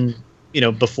taken...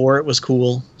 before it was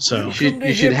cool. So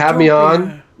you should have me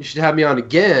on. You should have me on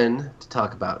again to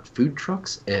talk about food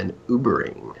trucks and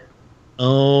Ubering.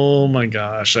 Oh my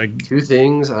gosh. 2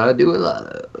 things I do a lot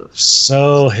of.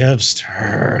 So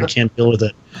hipster. I can't deal with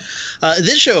it.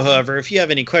 This show, however, if you have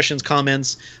any questions,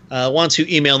 comments, want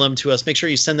to email them to us, make sure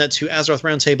you send that to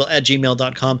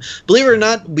AzerothRoundtable@gmail.com. Believe it or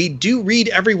not, we do read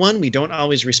everyone. We don't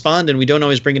always respond, and we don't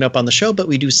always bring it up on the show, but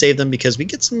we do save them because we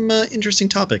get some interesting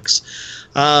topics.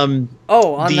 On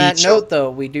that note,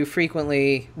 though, we do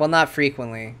frequently, well, not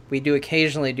frequently, we do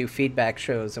occasionally do feedback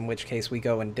shows, in which case we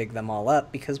go and dig them all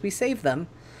up because we save them.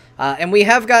 And we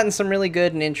have gotten some really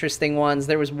good and interesting ones.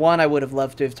 There was one I would have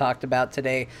loved to have talked about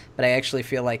today, but I actually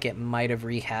feel like it might have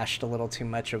rehashed a little too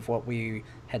much of what we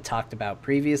had talked about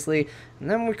previously. And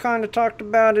then we kind of talked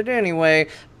about it anyway.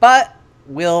 But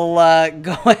we'll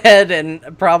go ahead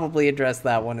and probably address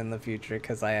that one in the future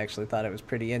because I actually thought it was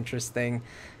pretty interesting,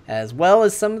 as well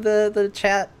as some of the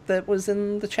chat that was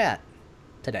in the chat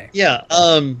today. Yeah.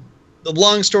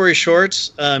 Long story short,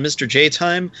 Mr. J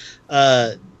Time,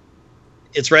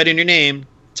 it's right in your name.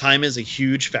 Time is a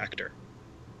huge factor.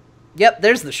 Yep,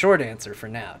 there's the short answer for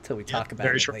now, until we talk about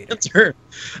it later. Answer.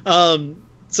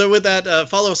 So with that,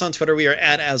 follow us on Twitter. We are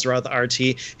at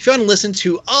AzerothRT. If you want to listen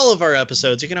to all of our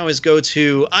episodes, you can always go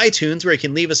to iTunes, where you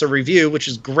can leave us a review, which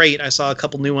is great. I saw a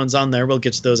couple new ones on there. We'll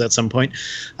get to those at some point.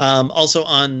 Also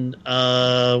on,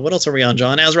 what else are we on,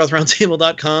 John?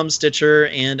 AzerothRoundtable.com, Stitcher,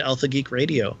 and Alpha Geek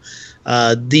Radio.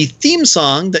 The theme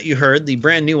song that you heard, the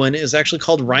brand new one, is actually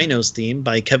called Rhino's Theme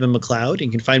by Kevin MacLeod.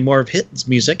 You can find more of his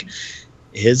music.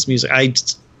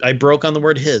 I broke on the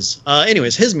word his.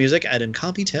 Anyways, his music at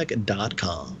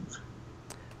incompetech.com.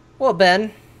 Well,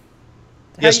 Ben.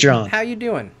 Yes, John. How you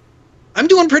doing? I'm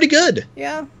doing pretty good.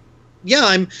 Yeah?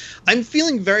 Yeah, I'm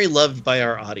feeling very loved by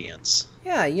our audience.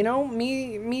 Yeah,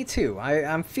 me too.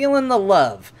 I'm feeling the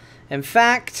love. In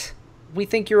fact, we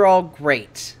think you're all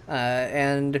great.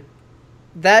 And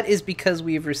that is because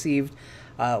we've received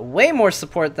way more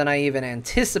support than I even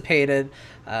anticipated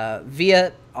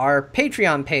via our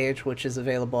Patreon page, which is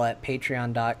available at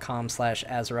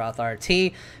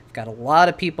patreon.com/AzerothRT. We've got a lot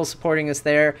of people supporting us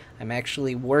there. I'm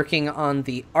actually working on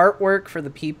the artwork for the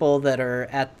people that are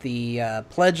at the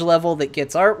pledge level that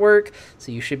gets artwork,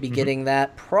 so you should be getting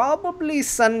that probably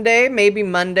Sunday, maybe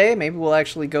Monday. Maybe we'll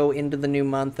actually go into the new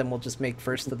month and we'll just make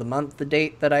first of the month the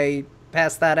date that I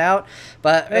pass that out.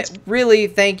 But really,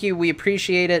 thank you. We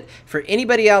appreciate it. For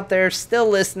anybody out there still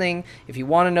listening, if you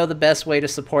want to know the best way to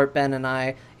support Ben and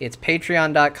I, it's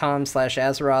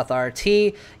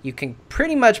patreon.com/AzerothRT. You can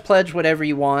pretty much pledge whatever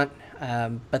you want,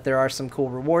 but there are some cool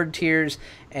reward tiers.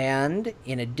 And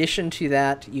in addition to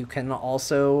that, you can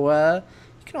also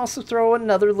throw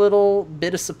another little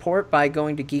bit of support by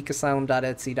going to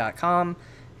geekasylum.etsy.com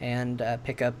and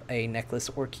pick up a necklace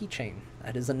or keychain.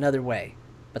 That is another way.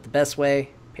 But the best way,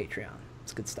 Patreon.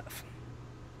 It's good stuff.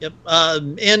 Yep.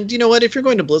 And you know what? If you're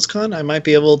going to BlizzCon, I might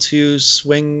be able to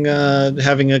swing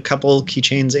having a couple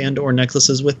keychains and or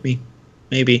necklaces with me.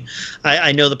 Maybe.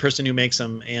 I know the person who makes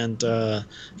them, and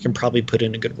can probably put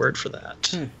in a good word for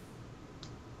that.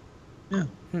 Yeah.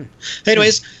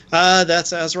 Anyways,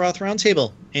 that's Azeroth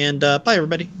Roundtable. And bye,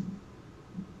 everybody.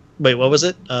 Wait, what was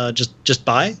it? Just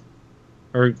bye?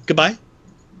 Or goodbye?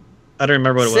 I don't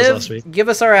remember what it was last week. Give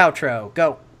us our outro.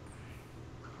 Go.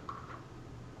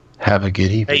 Have a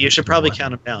good evening. Hey, you should probably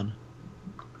count them down.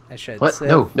 I should. What?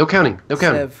 Civ, No counting. No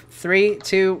counting. Civ. 3,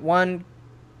 2, 1,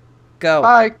 go.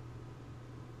 Bye.